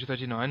 Turn to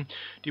 239. Do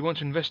you want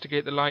to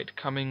investigate the light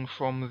coming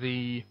from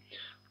the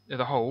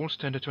holes?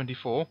 Turn to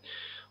 24.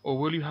 Or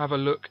will you have a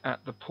look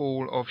at the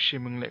pool of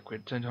shimmering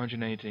liquid? Turn to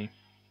 180.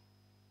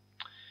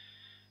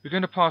 We're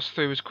going to pass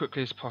through as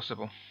quickly as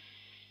possible.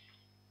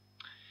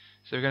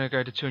 So we're going to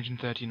go to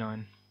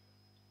 239.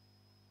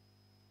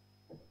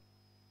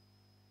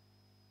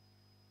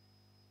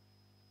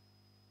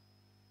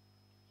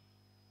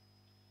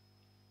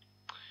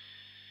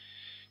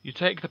 You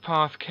take the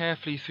path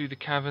carefully through the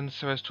cavern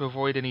so as to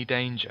avoid any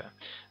danger.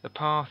 The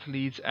path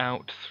leads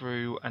out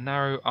through a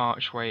narrow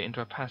archway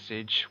into a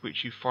passage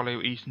which you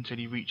follow east until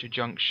you reach a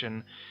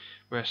junction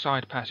where a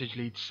side passage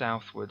leads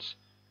southwards.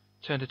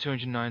 Turn to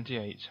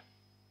 298.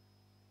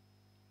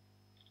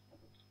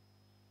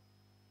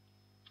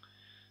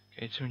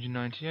 Okay,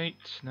 298.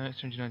 No,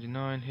 it's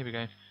 299. Here we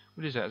go.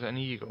 What is that? Is that an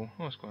eagle?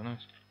 Oh, that's quite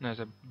nice. No, it's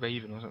a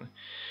raven or something.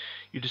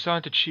 You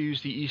decide to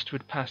choose the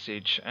eastward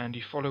passage and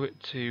you follow it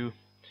to...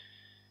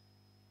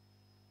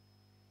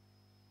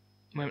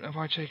 Wait, have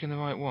I taken the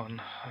right one?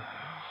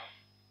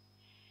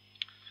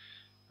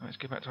 Let's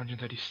go back to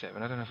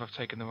 137. I don't know if I've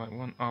taken the right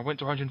one. Oh, I went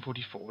to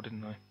 144,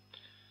 didn't I?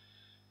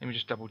 Let me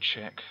just double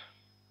check.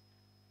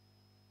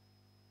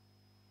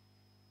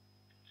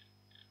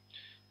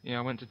 Yeah,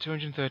 I went to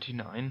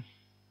 239.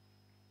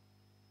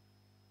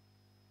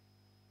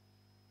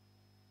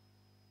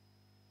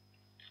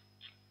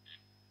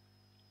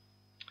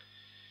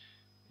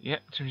 Yep,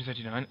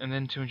 239, and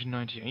then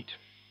 298.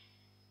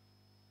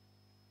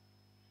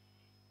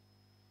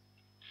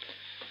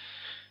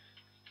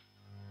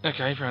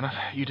 Okay, fair enough.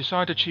 You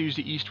decide to choose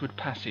the eastward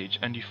passage,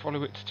 and you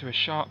follow it to a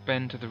sharp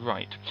bend to the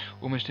right.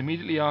 Almost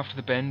immediately after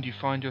the bend, you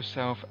find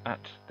yourself at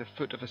the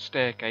foot of a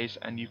staircase,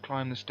 and you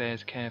climb the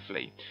stairs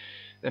carefully.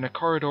 Then a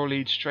corridor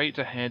leads straight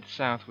ahead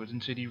southwards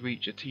until you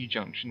reach a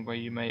T-junction where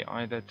you may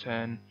either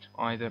turn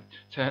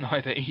east, turn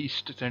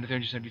to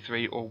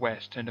 373, or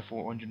west, turn to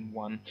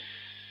 401.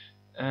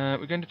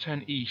 We're going to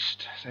turn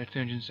east, so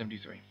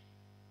 373.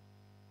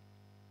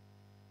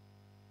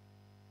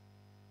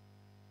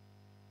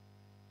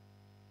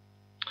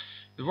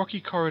 The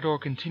rocky corridor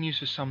continues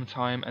for some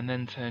time and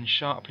then turns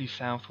sharply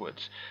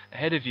southwards.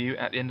 Ahead of you,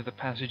 at the end of the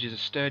passage, is a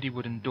sturdy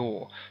wooden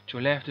door. To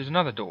your left is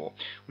another door.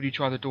 Will you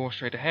try the door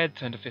straight ahead,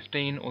 turn to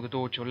 15, or the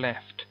door to your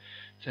left,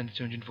 turn to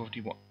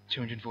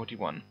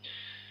 241?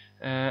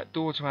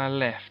 Door to our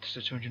left,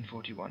 so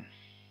 241.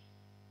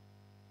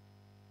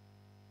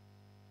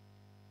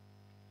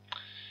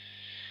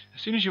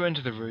 As soon as you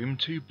enter the room,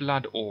 two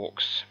blood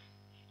orcs,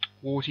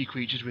 warty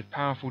creatures with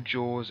powerful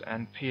jaws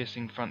and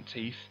piercing front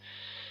teeth,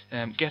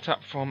 get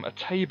up from a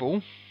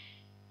table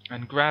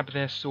and grab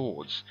their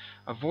swords.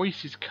 A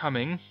voice is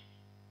coming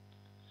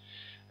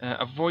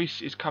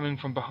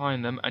from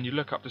behind them, and you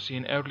look up to see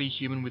an elderly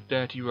human with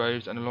dirty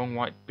robes and a long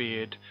white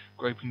beard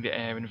groping the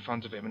air in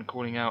front of him and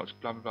calling out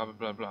blah blah blah blah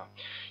blah blah.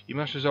 You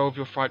must resolve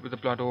your fight with the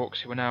blood orcs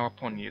who are now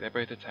upon you. They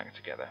both attack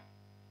together.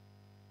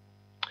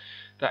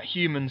 That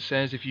human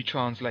says, if you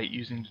translate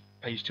using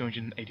page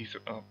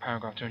 283,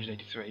 paragraph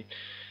 283,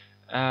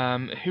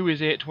 who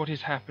is it? What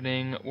is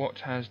happening? What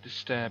has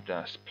disturbed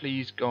us?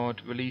 Please,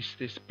 God, release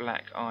this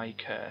black eye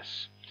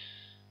curse.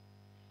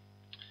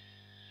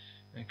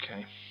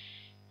 Okay.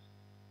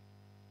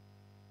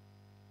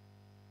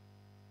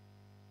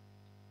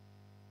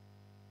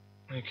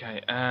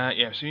 Okay,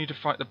 yeah, so we need to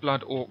fight the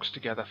blood orcs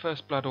together.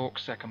 First blood orc,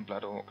 second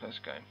blood orc. Let's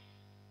go.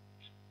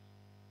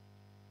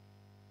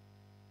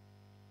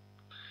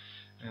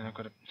 And I've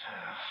got to...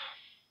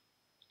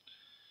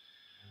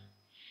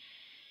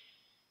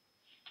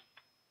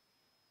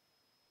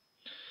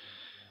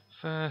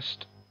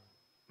 First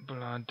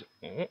blood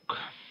orc.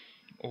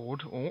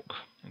 Orc,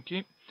 thank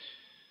you.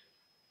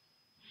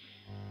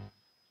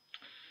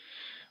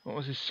 What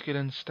was his skill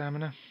and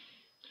stamina?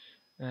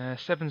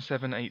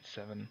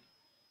 7787.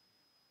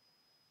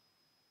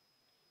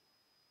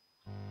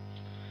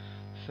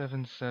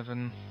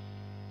 77.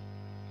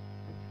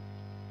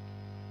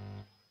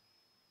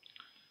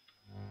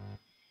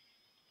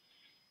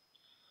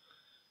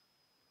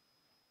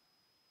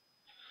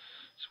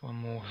 Just one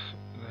more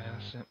there,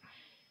 that's it.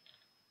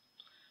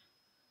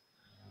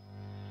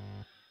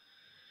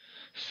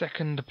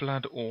 Second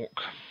blood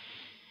orc.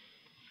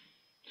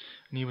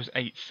 And he was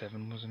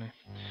 8-7, wasn't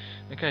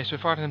he? Okay, so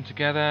we're fighting them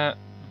together.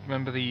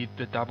 Remember the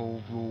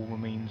double rule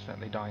means that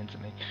they die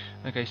instantly.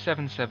 Okay,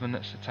 7-7,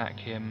 let's attack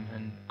him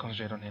and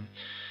concentrate on him.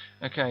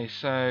 Okay,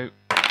 so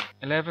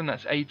 11,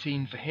 that's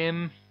 18 for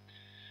him.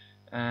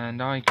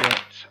 And I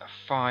get a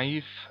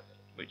 5,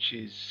 which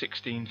is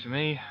 16 for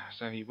me,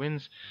 so he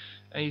wins.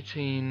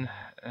 18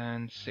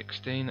 and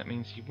 16, that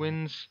means he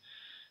wins.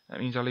 That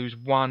means I lose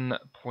 1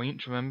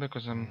 point, remember,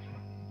 because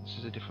this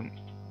is a different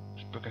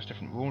book, has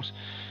different rules.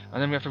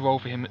 And then we have to roll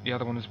for him the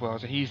other one as well.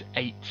 So he's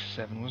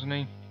 8-7, wasn't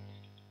he?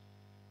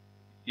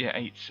 Yeah,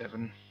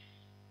 8-7.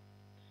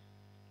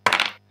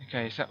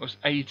 Okay, so that was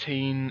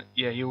 18.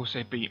 Yeah, he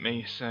also beat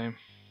me, so...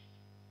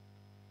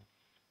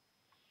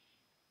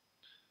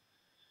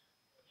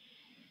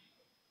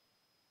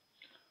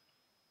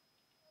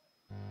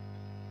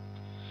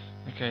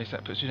 Okay, so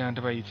that puts you down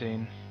to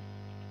 18.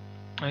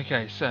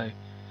 Okay, so...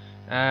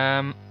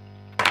 7,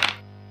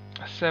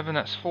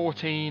 that's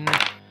 14,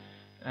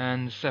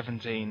 and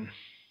 17.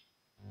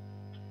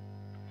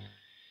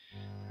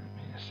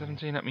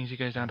 17, that means he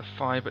goes down to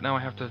 5, but now I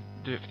have to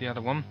do it for the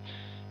other one.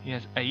 He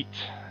has 8.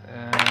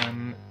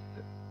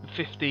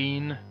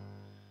 15.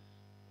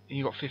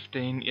 He got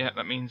 15. Yeah,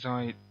 that means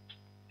I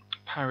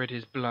parried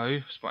his blow.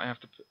 So I have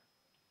to put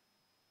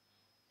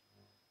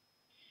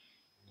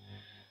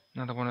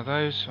another one of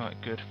those. Right,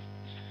 good.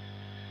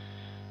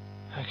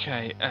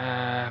 Okay,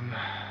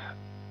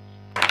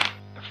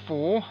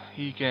 4.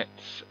 He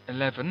gets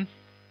 11.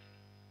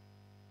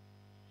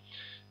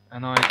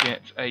 And I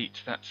get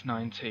 8. That's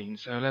 19.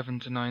 So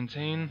 11 to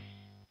 19.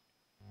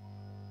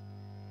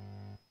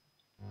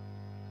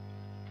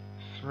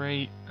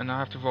 3. And I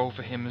have to roll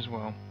for him as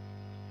well.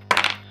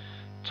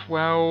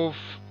 12.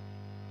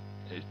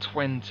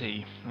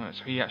 20. Right,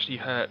 so he actually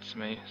hurts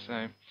me.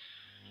 So...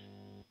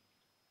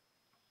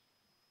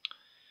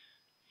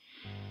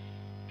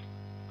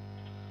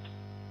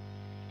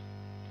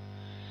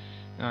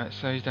 Alright,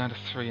 so he's down to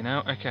 3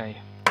 now. Okay.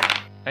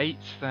 8,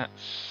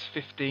 that's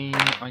 15.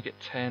 I get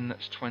 10,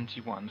 that's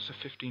 21. So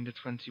 15 to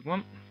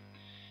 21.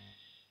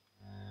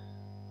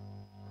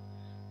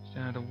 It's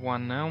down to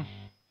 1 now.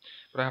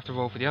 But I have to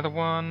roll for the other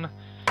one.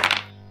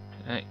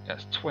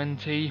 That's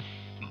 20.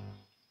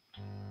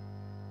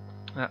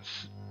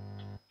 That's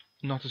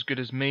not as good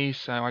as me,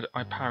 so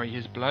I parry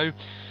his blow.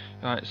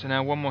 Alright, so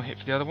now one more hit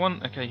for the other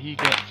one. Okay, he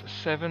gets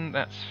 7,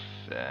 that's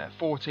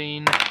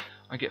 14.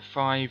 I get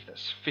 5,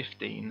 that's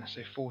 15.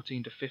 So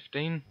 14 to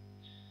 15.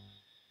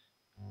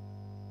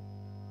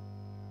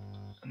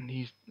 And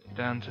he's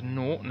down to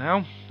 0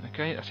 now.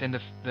 Okay, that's the end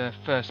of the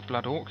first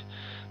Blood Orc.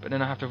 But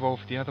then I have to roll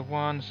for the other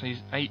one. So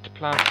he's 8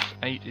 plus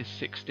 8 is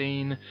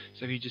 16.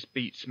 So he just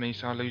beats me,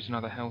 so I lose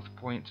another health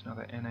point,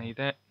 another NA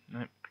there.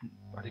 No,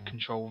 I did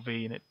Control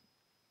V and it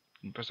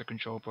didn't press the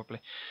control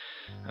properly.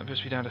 That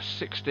puts me down to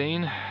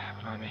 16.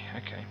 Blimey,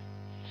 okay.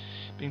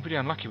 Being pretty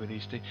unlucky with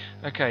these two.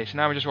 Okay, so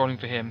now we're just rolling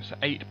for him. So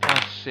 8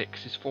 plus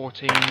 6 is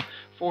 14.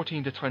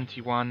 14 to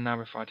 21. Now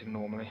we're fighting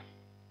normally.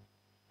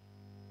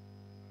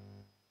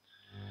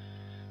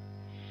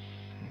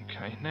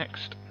 Okay,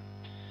 next.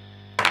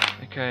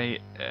 Okay,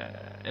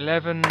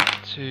 11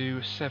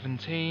 to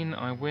 17,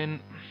 I win.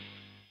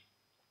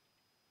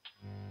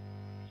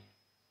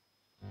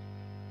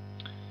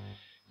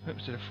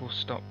 Oops, did a full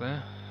stop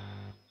there.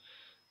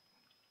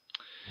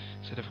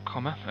 Instead of a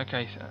comma.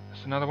 Okay, so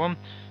that's another one.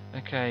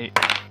 Okay,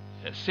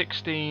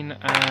 16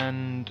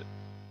 and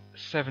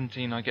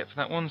 17 I get for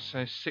that one.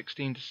 So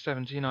 16 to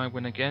 17 I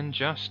win again,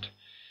 just.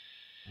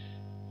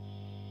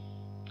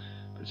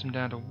 Puts him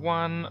down to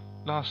 1.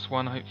 Last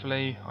one,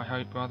 hopefully. I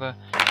hope, rather.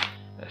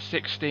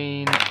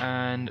 16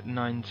 and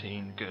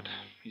 19. Good.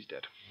 He's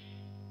dead.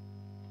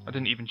 I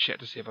didn't even check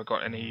to see if I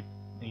got any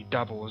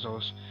doubles. I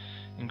was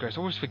engrossed.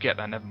 I always forget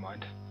that. Never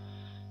mind.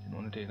 Didn't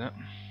want to do that.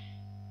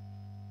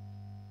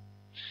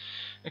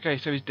 Okay,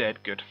 so he's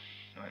dead. Good.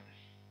 Right.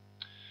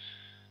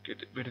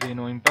 Get rid of the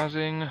annoying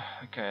buzzing.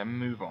 Okay, and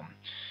move on.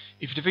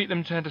 If you defeat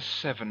them, turn to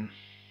 7.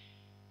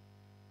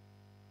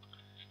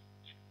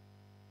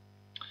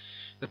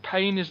 The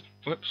pain is...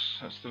 Whoops,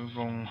 that's the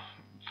wrong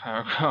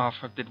paragraph.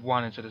 I did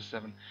 1 instead of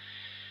 7.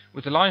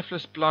 With the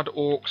lifeless blood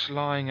orcs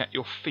lying at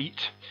your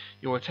feet,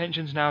 your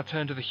attentions now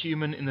turn to the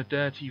human in the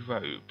dirty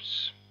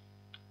robes.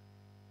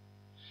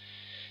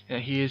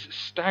 He is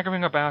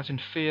staggering about in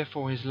fear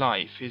for his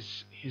life,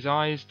 his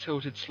eyes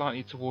tilted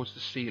slightly towards the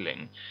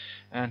ceiling,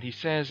 and he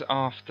says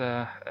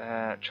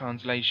after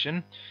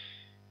translation,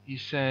 he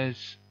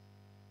says...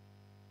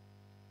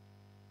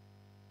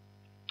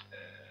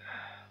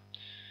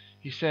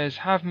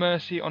 have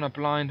mercy on a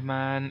blind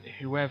man,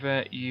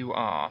 whoever you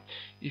are.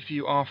 If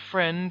you are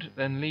friend,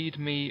 then lead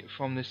me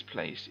from this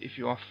place. If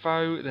you are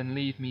foe, then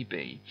leave me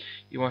be.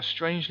 You are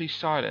strangely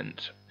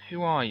silent.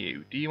 Who are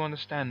you? Do you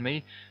understand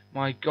me?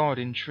 My God,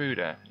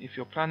 intruder. If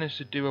your plan is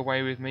to do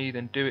away with me,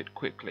 then do it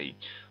quickly.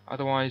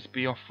 Otherwise,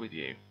 be off with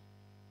you.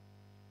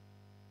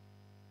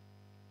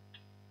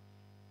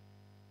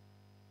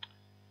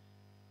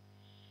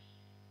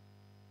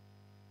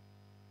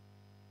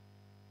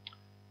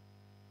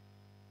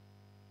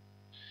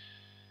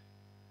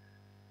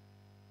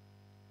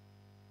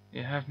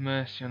 Yeah, have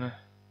mercy on her.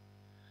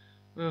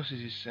 What else does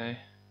he say?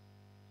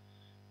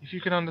 If you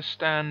can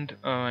understand...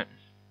 Alright.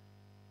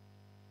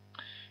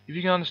 If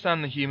you can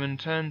understand the human,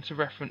 turn to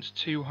reference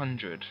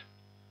 200.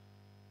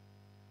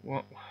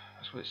 What?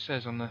 That's what it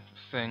says on the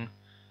thing.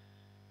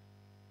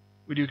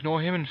 Would you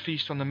ignore him and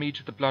feast on the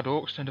meat of the blood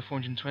orcs? Turn to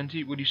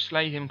 420. Would you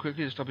slay him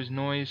quickly to stop his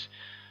noise?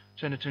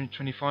 Turn to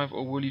 225.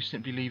 Or will you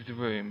simply leave the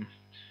room?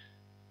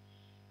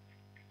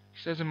 It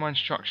says in my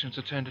instructions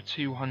to turn to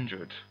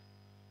 200.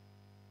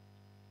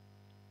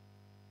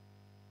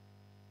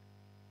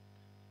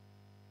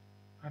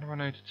 How do I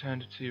know to turn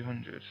to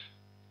 200?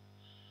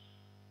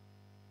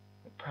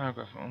 What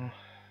paragraph? Oh.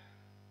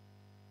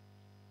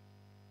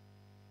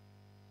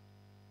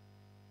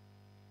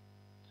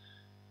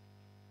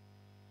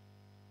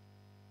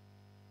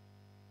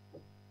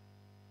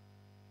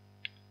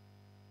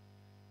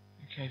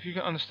 Okay, if you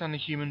can understand the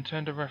human,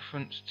 turn to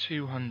reference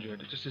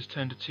 200. It just says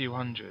turn to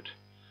 200.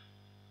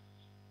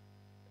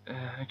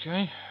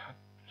 Okay.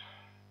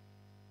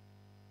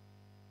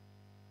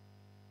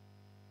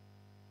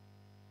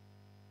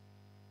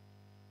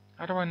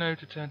 How do I know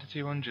to turn to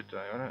 200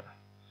 though? I don't...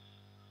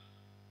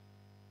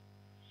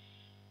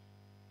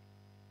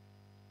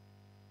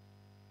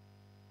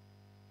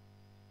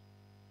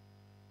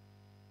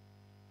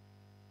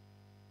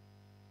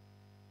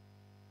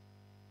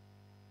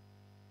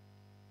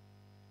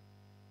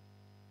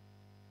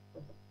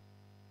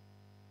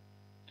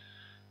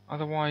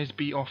 Otherwise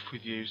be off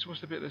with you. So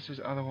what's the bit that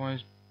says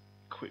otherwise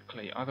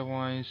quickly?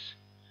 Otherwise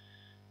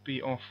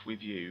be off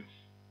with you.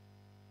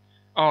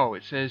 Oh,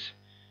 it says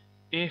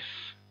if...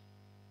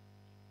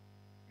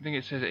 I think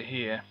it says it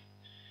here.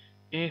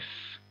 If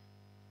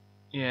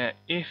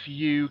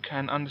you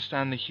can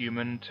understand the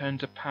human, turn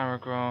to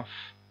paragraph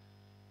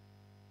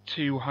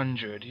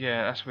 200.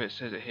 Yeah, that's where it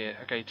says it here.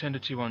 Okay, turn to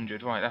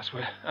 200. Right, that's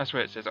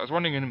where it says. I was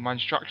wondering in my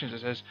instructions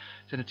it says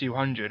turn to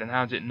 200, and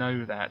how does it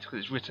know that? Because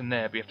it's written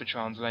there, but you have to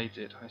translate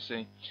it. I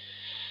see.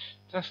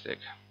 Fantastic.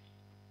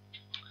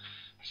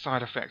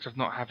 Side effect of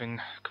not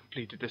having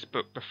completed this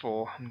book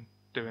before. I'm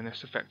doing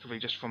this effectively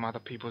just from other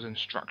people's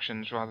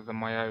instructions rather than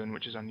my own,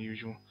 which is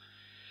unusual.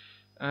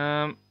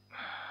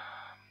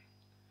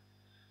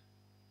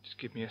 Just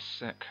give me a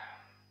sec.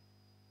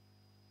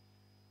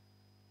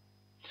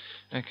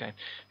 Okay.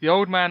 The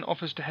old man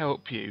offers to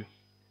help you.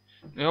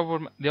 The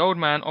old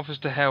man offers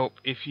to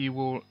help if you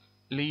will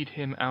lead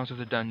him out of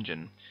the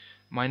dungeon.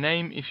 My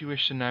name, if you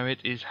wish to know it,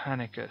 is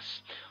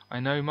Hannicus.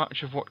 I know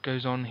much of what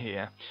goes on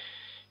here.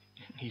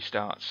 He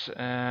starts.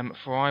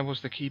 For I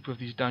was the keeper of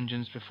these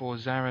dungeons before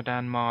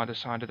Zaradan Mar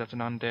decided that an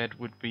undead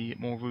would be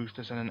more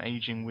ruthless than an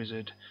aging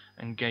wizard,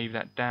 and gave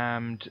that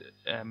damned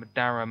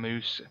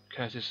Daramoose,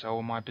 curse his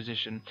soul, my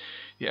position.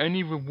 The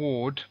only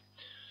reward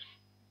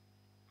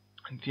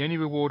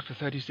for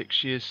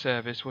 36 years'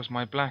 service was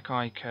my black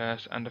eye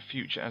curse and a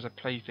future as a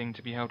plaything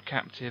to be held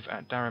captive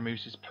at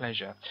Daramoose's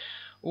pleasure.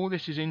 All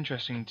this is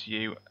interesting to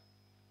you,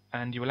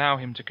 and you allow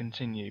him to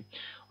continue.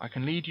 I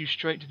can lead you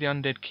straight to the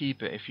undead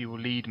keeper if you will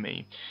lead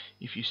me.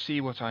 If you see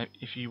what I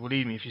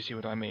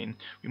mean.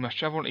 We must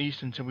travel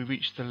east until we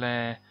reach the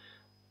lair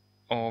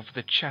of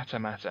the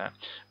Chatter-Matter,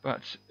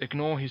 but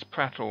ignore his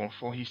prattle,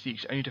 for he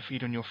seeks only to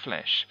feed on your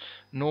flesh.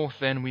 North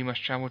then we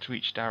must travel to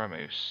reach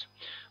Daramoose.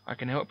 I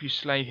can help you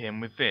slay him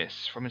with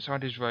this. From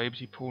inside his robes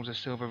he pulls a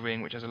silver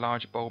ring which has a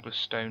large bulbous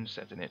stone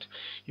set in it.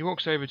 He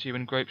walks over to you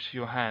and gropes for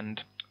your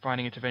hand,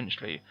 finding it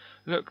eventually.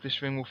 Look,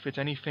 this ring will fit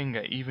any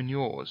finger, even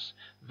yours.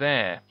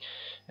 There.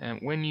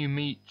 When you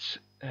meet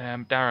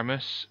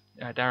Daramoose,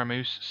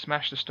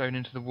 smash the stone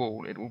into the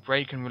wall. It will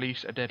break and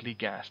release a deadly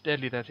gas.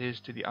 Deadly, that is,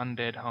 to the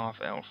undead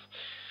half-elf.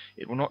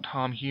 It will not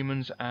harm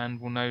humans and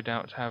will no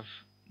doubt have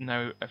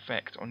no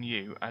effect on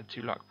you. Add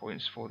 2 luck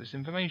points for this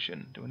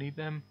information. Do I need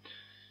them?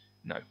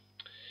 No.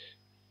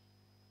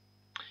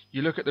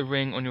 You look at the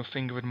ring on your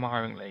finger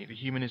admiringly. The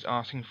human is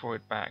asking for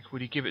it back.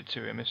 Would you give it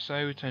to him? If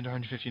so, turn to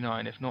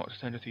 159. If not,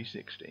 turn to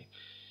 360.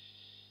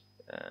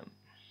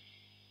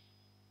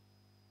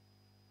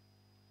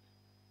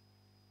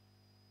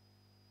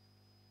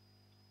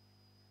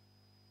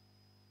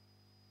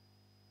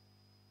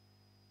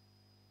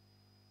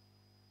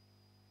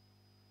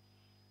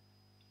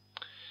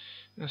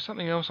 There's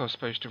something else I was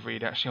supposed to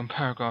read actually on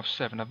paragraph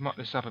 7. I've mucked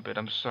this up a bit,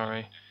 I'm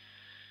sorry.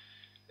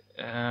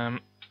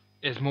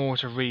 There's more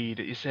to read.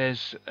 It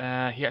says,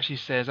 he actually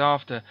says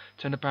after,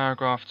 turn to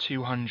paragraph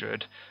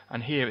 200,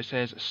 and here it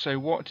says, so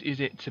what is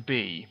it to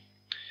be?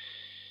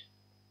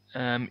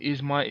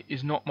 Is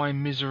not my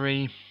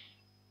misery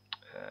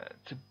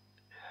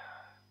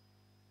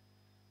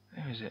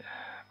where is it?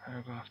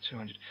 Paragraph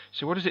 200.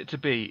 So what is it to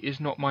be? Is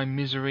not my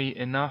misery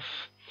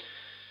enough?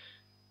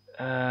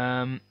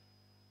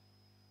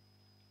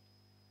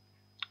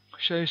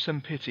 Show some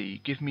pity,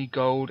 give me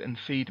gold and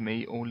feed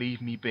me, or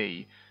leave me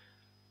be.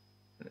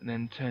 And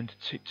then turn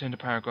to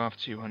paragraph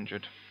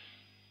 200.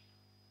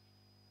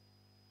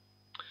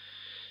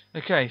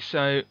 Okay,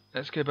 so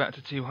let's go back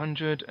to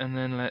 200 and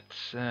then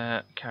let's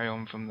carry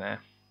on from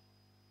there.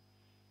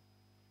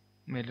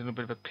 Made a little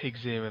bit of a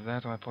pig's ear of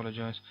that, I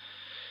apologise.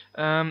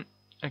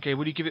 Okay,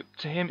 will you give it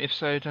to him? If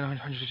so, turn to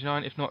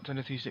 159. If not, turn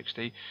to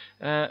 360.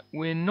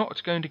 We're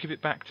not going to give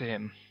it back to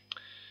him.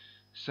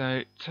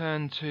 So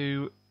turn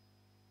to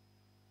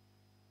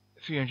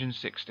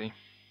 360.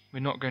 We're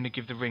not going to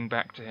give the ring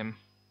back to him.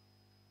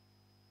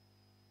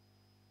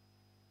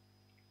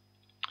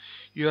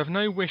 You have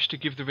no wish to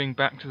give the ring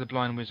back to the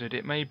blind wizard.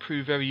 It may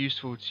prove very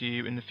useful to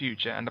you in the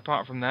future, and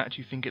apart from that,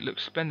 you think it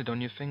looks splendid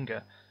on your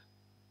finger.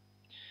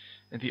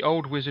 The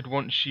old wizard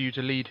wants you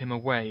to lead him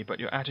away, but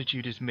your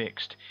attitude is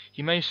mixed.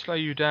 He may slow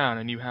you down,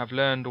 and you have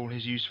learned all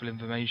his useful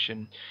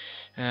information.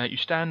 You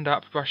stand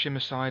up, brush him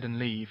aside, and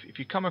leave. If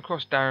you come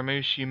across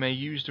Daramus, you may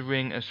use the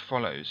ring as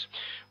follows.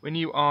 When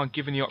you are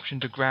given the option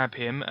to grab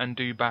him and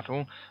do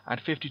battle,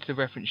 add 50 to the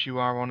reference you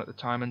are on at the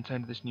time and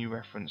turn to this new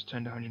reference.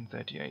 Turn to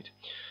 138.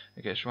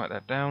 Okay, let's write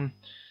that down.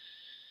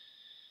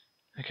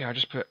 Okay, I'll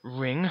just put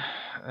ring.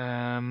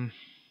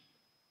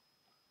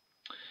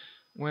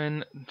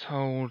 When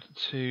told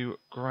to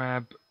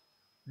grab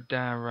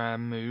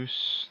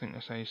Daramus, I think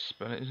that's how you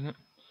spell it, isn't it?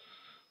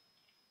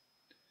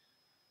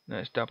 No,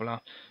 it's double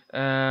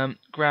R.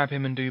 Grab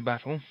him and do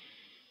battle.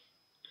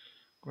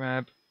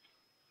 Grab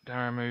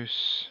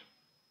Daramus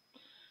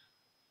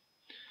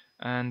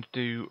and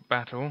do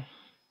battle.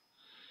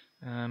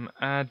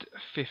 Add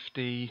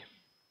 50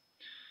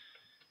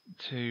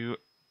 to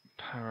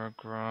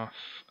paragraph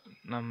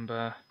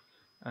number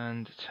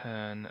and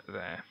turn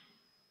there.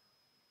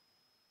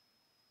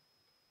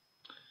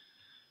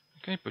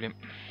 Okay, brilliant.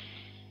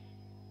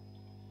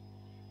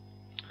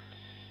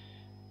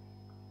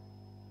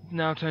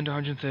 Now turn to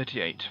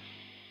 138.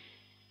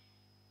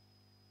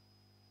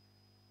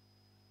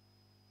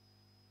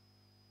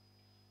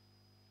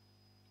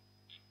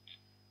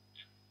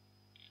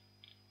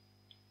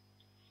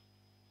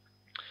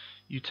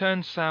 You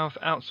turn south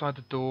outside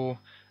the door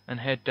and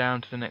head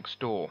down to the next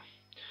door.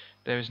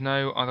 There is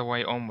no other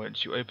way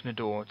onwards. You open the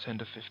door, turn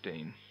to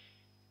 15.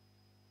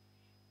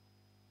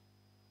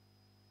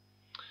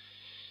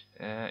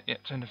 Yeah,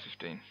 turn to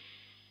 15.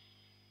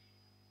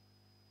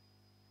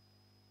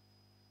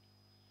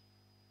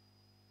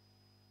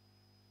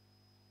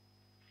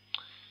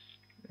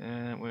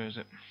 Where is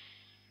it?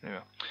 There we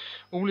are.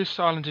 All is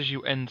silent as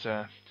you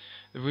enter.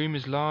 The room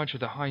is large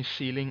with a high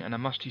ceiling, and a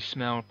musty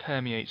smell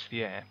permeates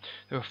the air.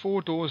 There are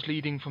 4 doors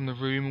leading from the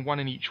room, one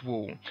in each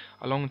wall.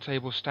 A long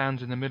table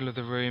stands in the middle of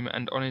the room,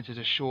 and on it is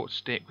a short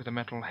stick with a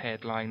metal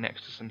head lying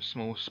next to some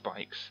small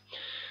spikes.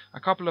 A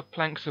couple of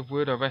planks of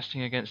wood are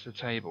resting against the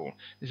table.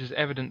 This is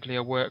evidently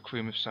a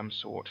workroom of some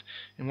sort.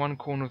 In one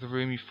corner of the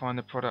room you find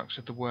the products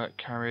of the work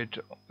carried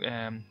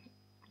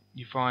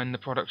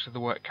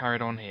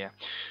on here.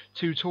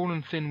 2 tall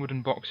and thin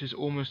wooden boxes,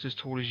 almost as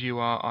tall as you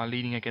are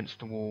leaning against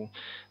the wall.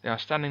 They are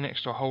standing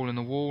next to a hole in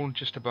the wall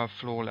just above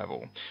floor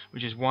level,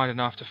 which is wide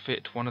enough to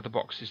fit one of the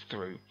boxes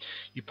through.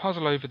 You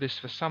puzzle over this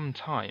for some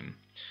time.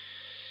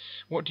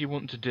 What do you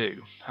want to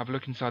do? Have a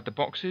look inside the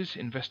boxes,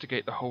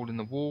 investigate the hole in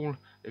the wall,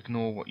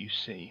 ignore what you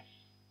see.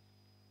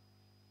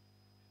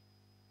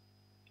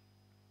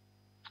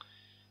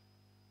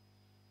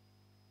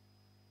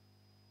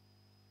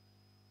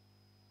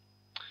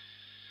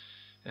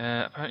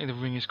 Apparently the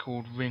ring is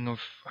called Ring of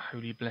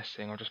Holy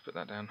Blessing. I'll just put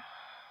that down.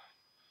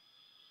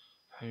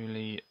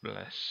 Holy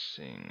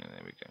Blessing.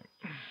 There we go.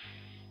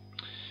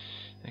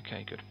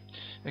 Okay, good.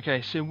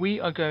 Okay, so we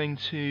are going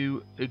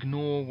to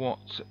ignore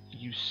what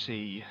you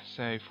see.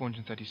 So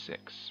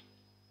 436.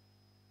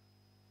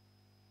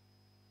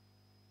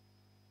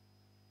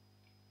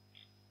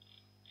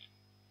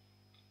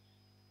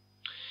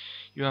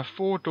 You have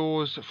 4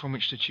 doors from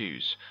which to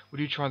choose.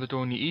 Would you try the door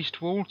on the east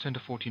wall, turn to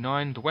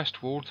 49, the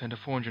west wall, turn to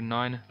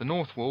 409, the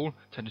north wall,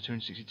 turn to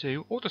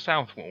 262, or the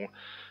south wall,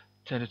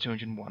 turn to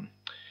 201?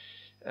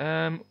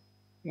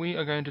 We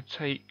are going to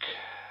take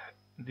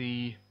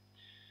the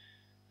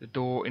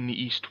door in the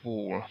east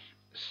wall,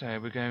 so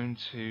we're going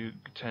to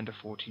turn to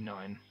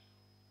 49.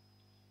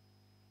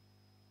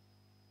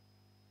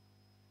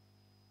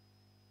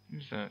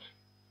 Who's that?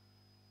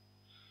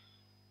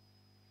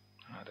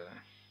 I don't know.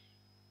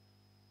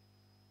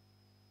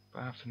 But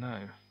I have to know.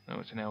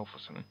 Oh, it's an elf or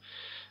something.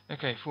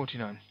 Okay,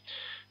 49.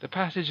 The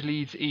passage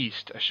leads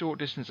east. A short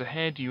distance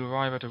ahead, you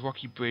arrive at a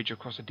rocky bridge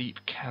across a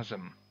deep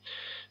chasm.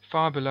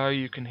 Far below,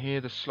 you can hear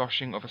the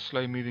sloshing of a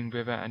slow-moving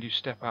river, and you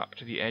step up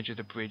to the edge of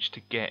the bridge to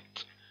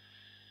get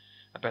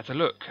a better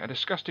look. A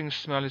disgusting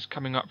smell is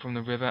coming up from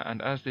the river, and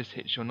as this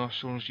hits your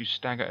nostrils, you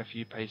stagger a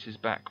few paces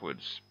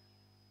backwards.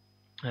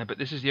 But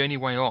this is the only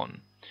way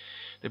on.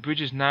 The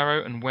bridge is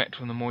narrow and wet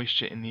from the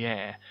moisture in the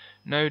air.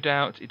 No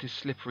doubt it is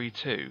slippery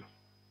too.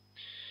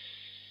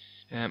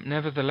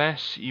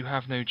 Nevertheless, you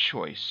have no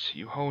choice.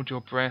 You hold your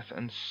breath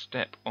and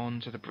step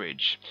onto the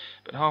bridge.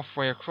 But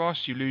halfway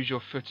across, you lose your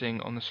footing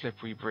on the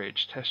slippery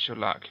bridge. Test your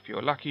luck. If you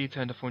are lucky,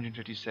 turn to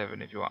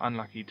 457. If you are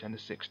unlucky, turn to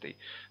 60.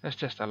 Let's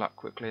test our luck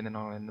quickly, and then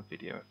I'll end the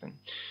video, I think.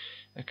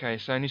 Okay,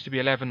 so it needs to be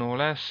 11 or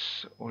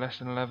less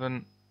than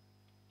 11.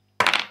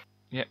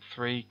 Yep,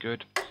 3,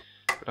 good.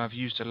 But I've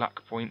used a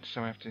luck point,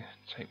 so I have to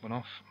take one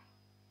off.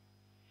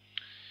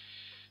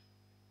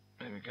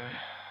 There we go.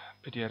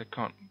 Pity I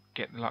can't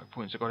get the luck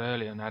points I got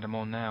earlier and add them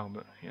on now,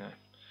 but you know,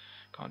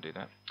 can't do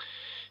that.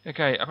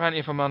 Okay, apparently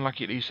if I'm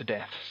unlucky it leads to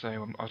death,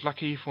 so I was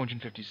lucky,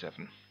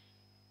 457.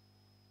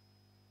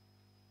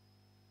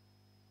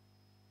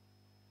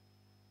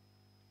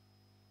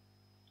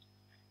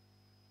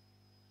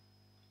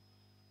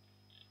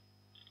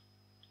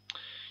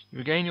 You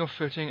regain your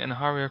footing and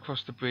hurry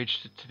across the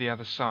bridge to the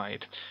other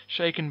side.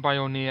 Shaken by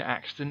your near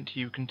accident,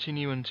 you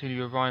continue until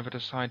you arrive at a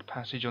side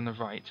passage on the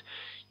right.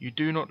 You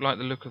do not like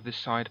the look of this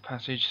side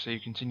passage, so you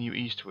continue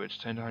eastwards,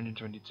 turn to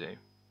 122.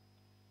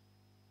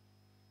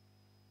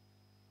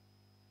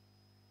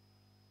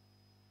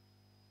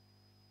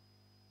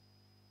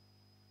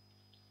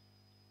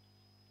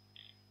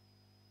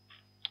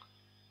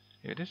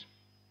 Here it is.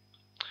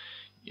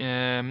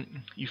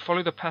 You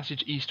follow the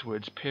passage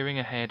eastwards, peering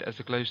ahead as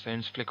the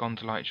glowstones flick on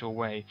to light your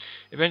way.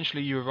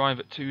 Eventually you arrive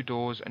at 2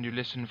 doors and you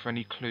listen for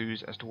any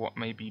clues as to what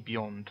may be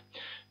beyond.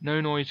 No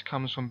noise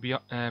comes from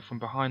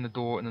behind the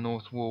door in the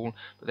north wall,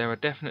 but there are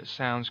definite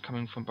sounds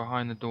coming from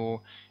behind the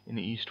door in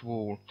the east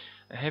wall.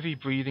 A heavy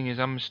breathing is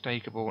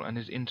unmistakable and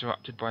is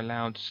interrupted by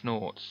loud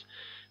snorts.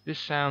 This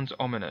sounds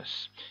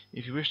ominous.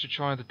 If you wish to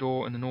try the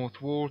door in the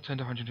north wall, turn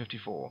to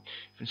 154.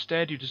 If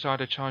instead you decide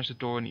to charge the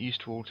door in the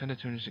east wall, turn to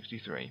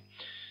 263.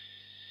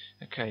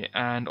 Okay,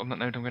 and on that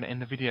note I'm going to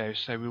end the video,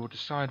 so we will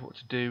decide what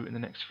to do in the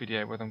next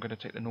video, whether I'm going to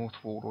take the north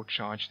wall or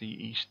charge the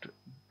east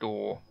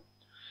door.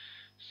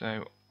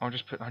 So I'll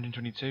just put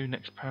 122,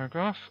 next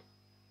paragraph,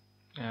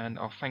 and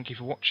I'll thank you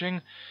for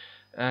watching.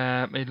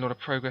 Made a lot of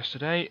progress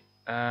today.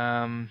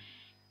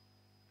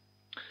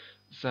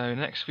 So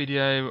next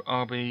video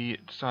I'll be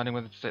deciding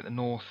whether to take the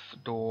north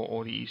door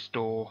or the east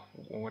door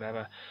or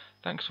whatever.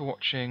 Thanks for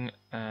watching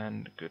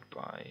and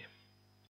goodbye.